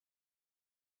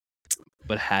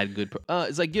 but had good.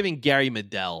 It's like giving Gary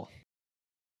Medell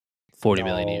 $40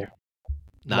 million a year.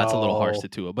 Nah, it's a little harsh to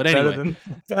Tua, but anyway,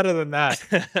 better than that.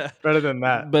 Better than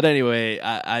that. But anyway,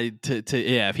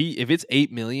 if it's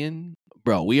 $8 million,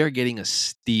 bro, we are getting a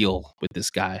steal with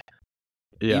this guy.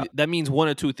 Yeah, that means one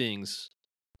or two things.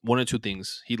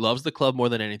 He loves the club more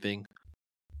than anything,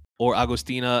 or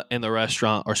Agostina and the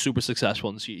restaurant are super successful,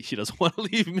 and she doesn't want to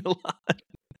leave Milan.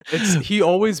 He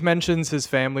always mentions his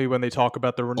family when they talk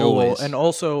about the renewal. Always. And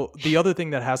also, the other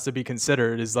thing that has to be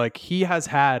considered is, like, he has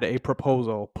had a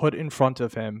proposal put in front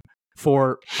of him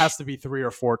for has to be 3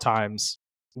 or 4 times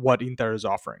what Inter is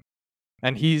offering.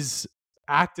 And he's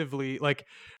actively, like,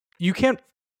 you can't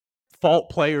fault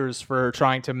players for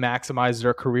trying to maximize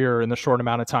their career in the short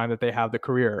amount of time that they have the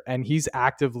career. And he's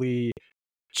actively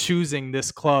choosing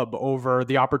this club over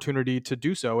the opportunity to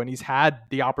do so. And he's had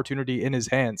the opportunity in his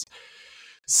hands.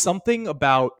 Something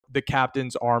about the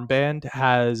captain's armband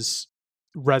has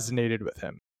resonated with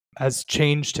him, has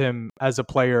changed him as a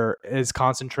player, his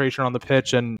concentration on the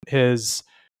pitch, and his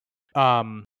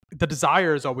the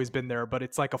desire has always been there, but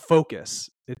it's like a focus.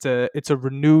 It's a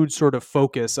renewed sort of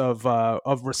focus of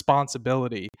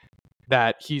responsibility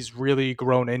that he's really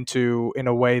grown into in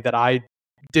a way that I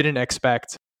didn't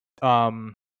expect.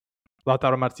 Lautaro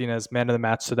Martinez, man of the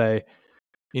match today.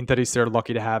 Interisti are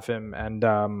lucky to have him,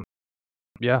 and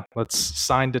yeah, let's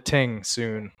sign to Ting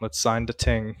soon. Let's sign to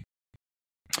Ting.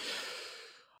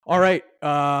 All right.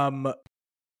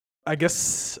 I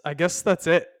guess that's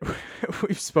it.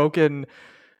 We've spoken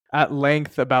at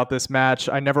length about this match.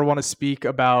 I never want to speak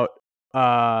about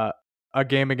a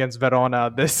game against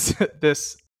Verona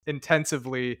this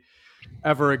intensively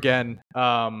ever again.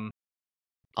 I'll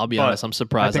be honest, I'm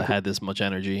surprised I had this much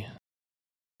energy.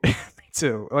 Me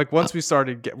too. Like, once we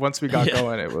got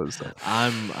going, it was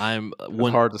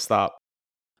hard to stop.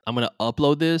 I'm gonna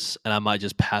upload this, and I might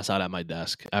just pass out at my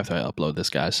desk after I upload this,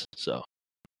 guys. So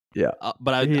yeah,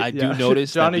 but I do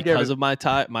notice that because of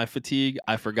my fatigue,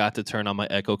 I forgot to turn on my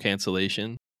echo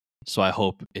cancellation. So I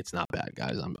hope it's not bad,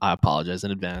 guys. I apologize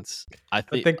in advance. I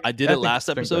think I did it last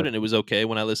episode, and it was okay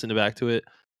when I listened back to it.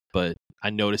 But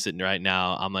I noticed it right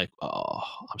now. I'm like, oh,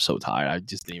 I'm so tired. I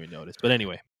just didn't even notice. But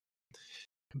anyway,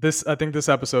 I think this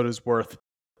episode is worth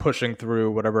pushing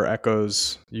through whatever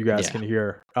echoes you guys can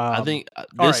hear. I think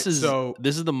this is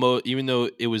the most, even though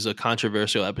it was a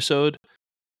controversial episode.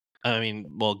 I mean,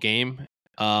 game.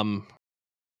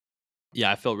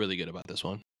 Yeah, I felt really good about this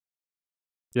one.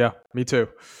 Yeah, me too.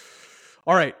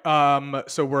 All right.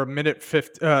 So we're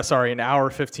an hour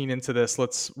 15 into this.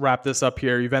 Let's wrap this up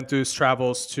here. Juventus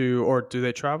travels to, or do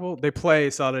they travel? They play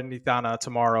Salernitana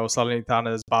tomorrow.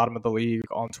 Salernitana is bottom of the league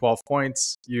on 12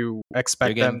 points. You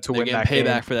expect them to win that game.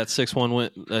 Payback for that 6-1 win,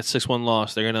 that 6-1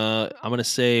 loss. I'm gonna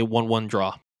say 1-1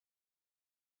 draw.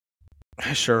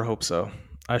 I sure hope so.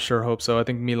 I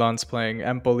think Milan's playing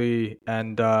Empoli,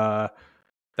 and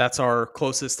that's our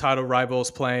closest title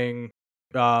rivals playing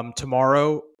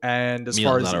tomorrow. And as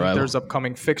far as Inter's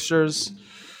upcoming fixtures,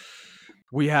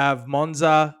 we have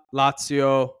Monza,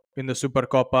 Lazio in the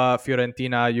Supercoppa,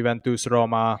 Fiorentina, Juventus,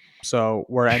 Roma. So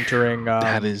we're entering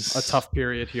a tough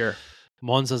period here.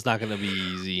 Monza's not going to be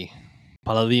easy.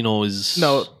 Palladino is...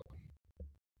 No,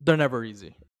 they're never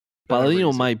easy.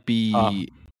 Palladino might be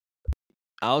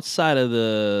outside of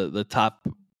the top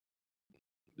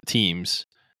teams,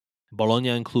 Bologna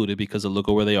included, because of look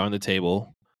at where they are on the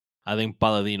table. I think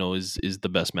Palladino is the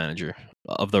best manager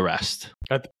of the rest.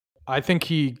 I think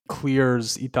he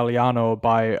clears Italiano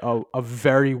by a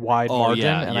very wide margin.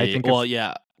 I think like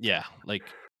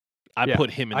I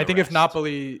put him in. I think rest. If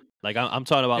Napoli, like I'm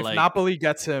talking about, if Napoli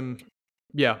gets him,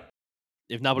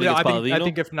 If Napoli gets Palladino, I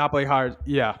think if Napoli hires,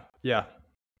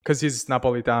 because he's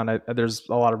Napolitan. There's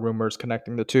a lot of rumors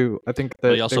connecting the two. I think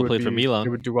that he also played for Milan. They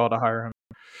would do well to hire him.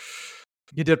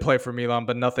 He did play for Milan,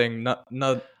 but no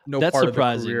That's part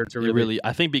surprising. Of the career to really.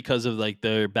 I think because of like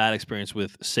their bad experience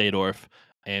with Seedorf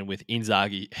and with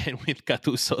Inzaghi and with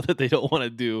Gattuso that they don't want to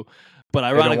do. But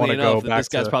ironically enough, this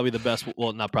guy's probably the best.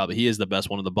 Well, not probably. He is the best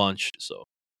one of the bunch. So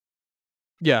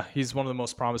yeah, he's one of the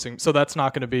most promising. So that's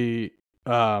not going to be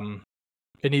an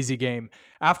easy game.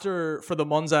 For the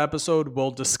Monza episode,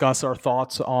 we'll discuss our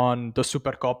thoughts on the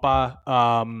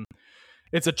Supercoppa.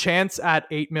 It's a chance at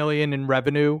 8 million in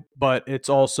revenue, but it's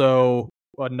also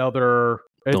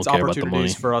it's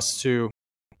opportunities for us to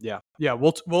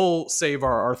we'll save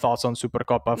our thoughts on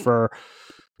Supercoppa for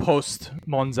post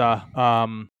Monza.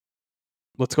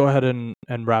 Let's go ahead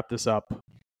and wrap this up.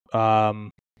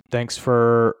 Thanks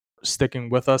for sticking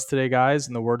with us today, guys.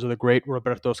 In the words of the great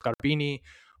Roberto Scarpini,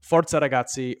 forza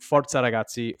ragazzi, forza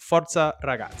ragazzi, forza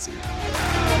ragazzi.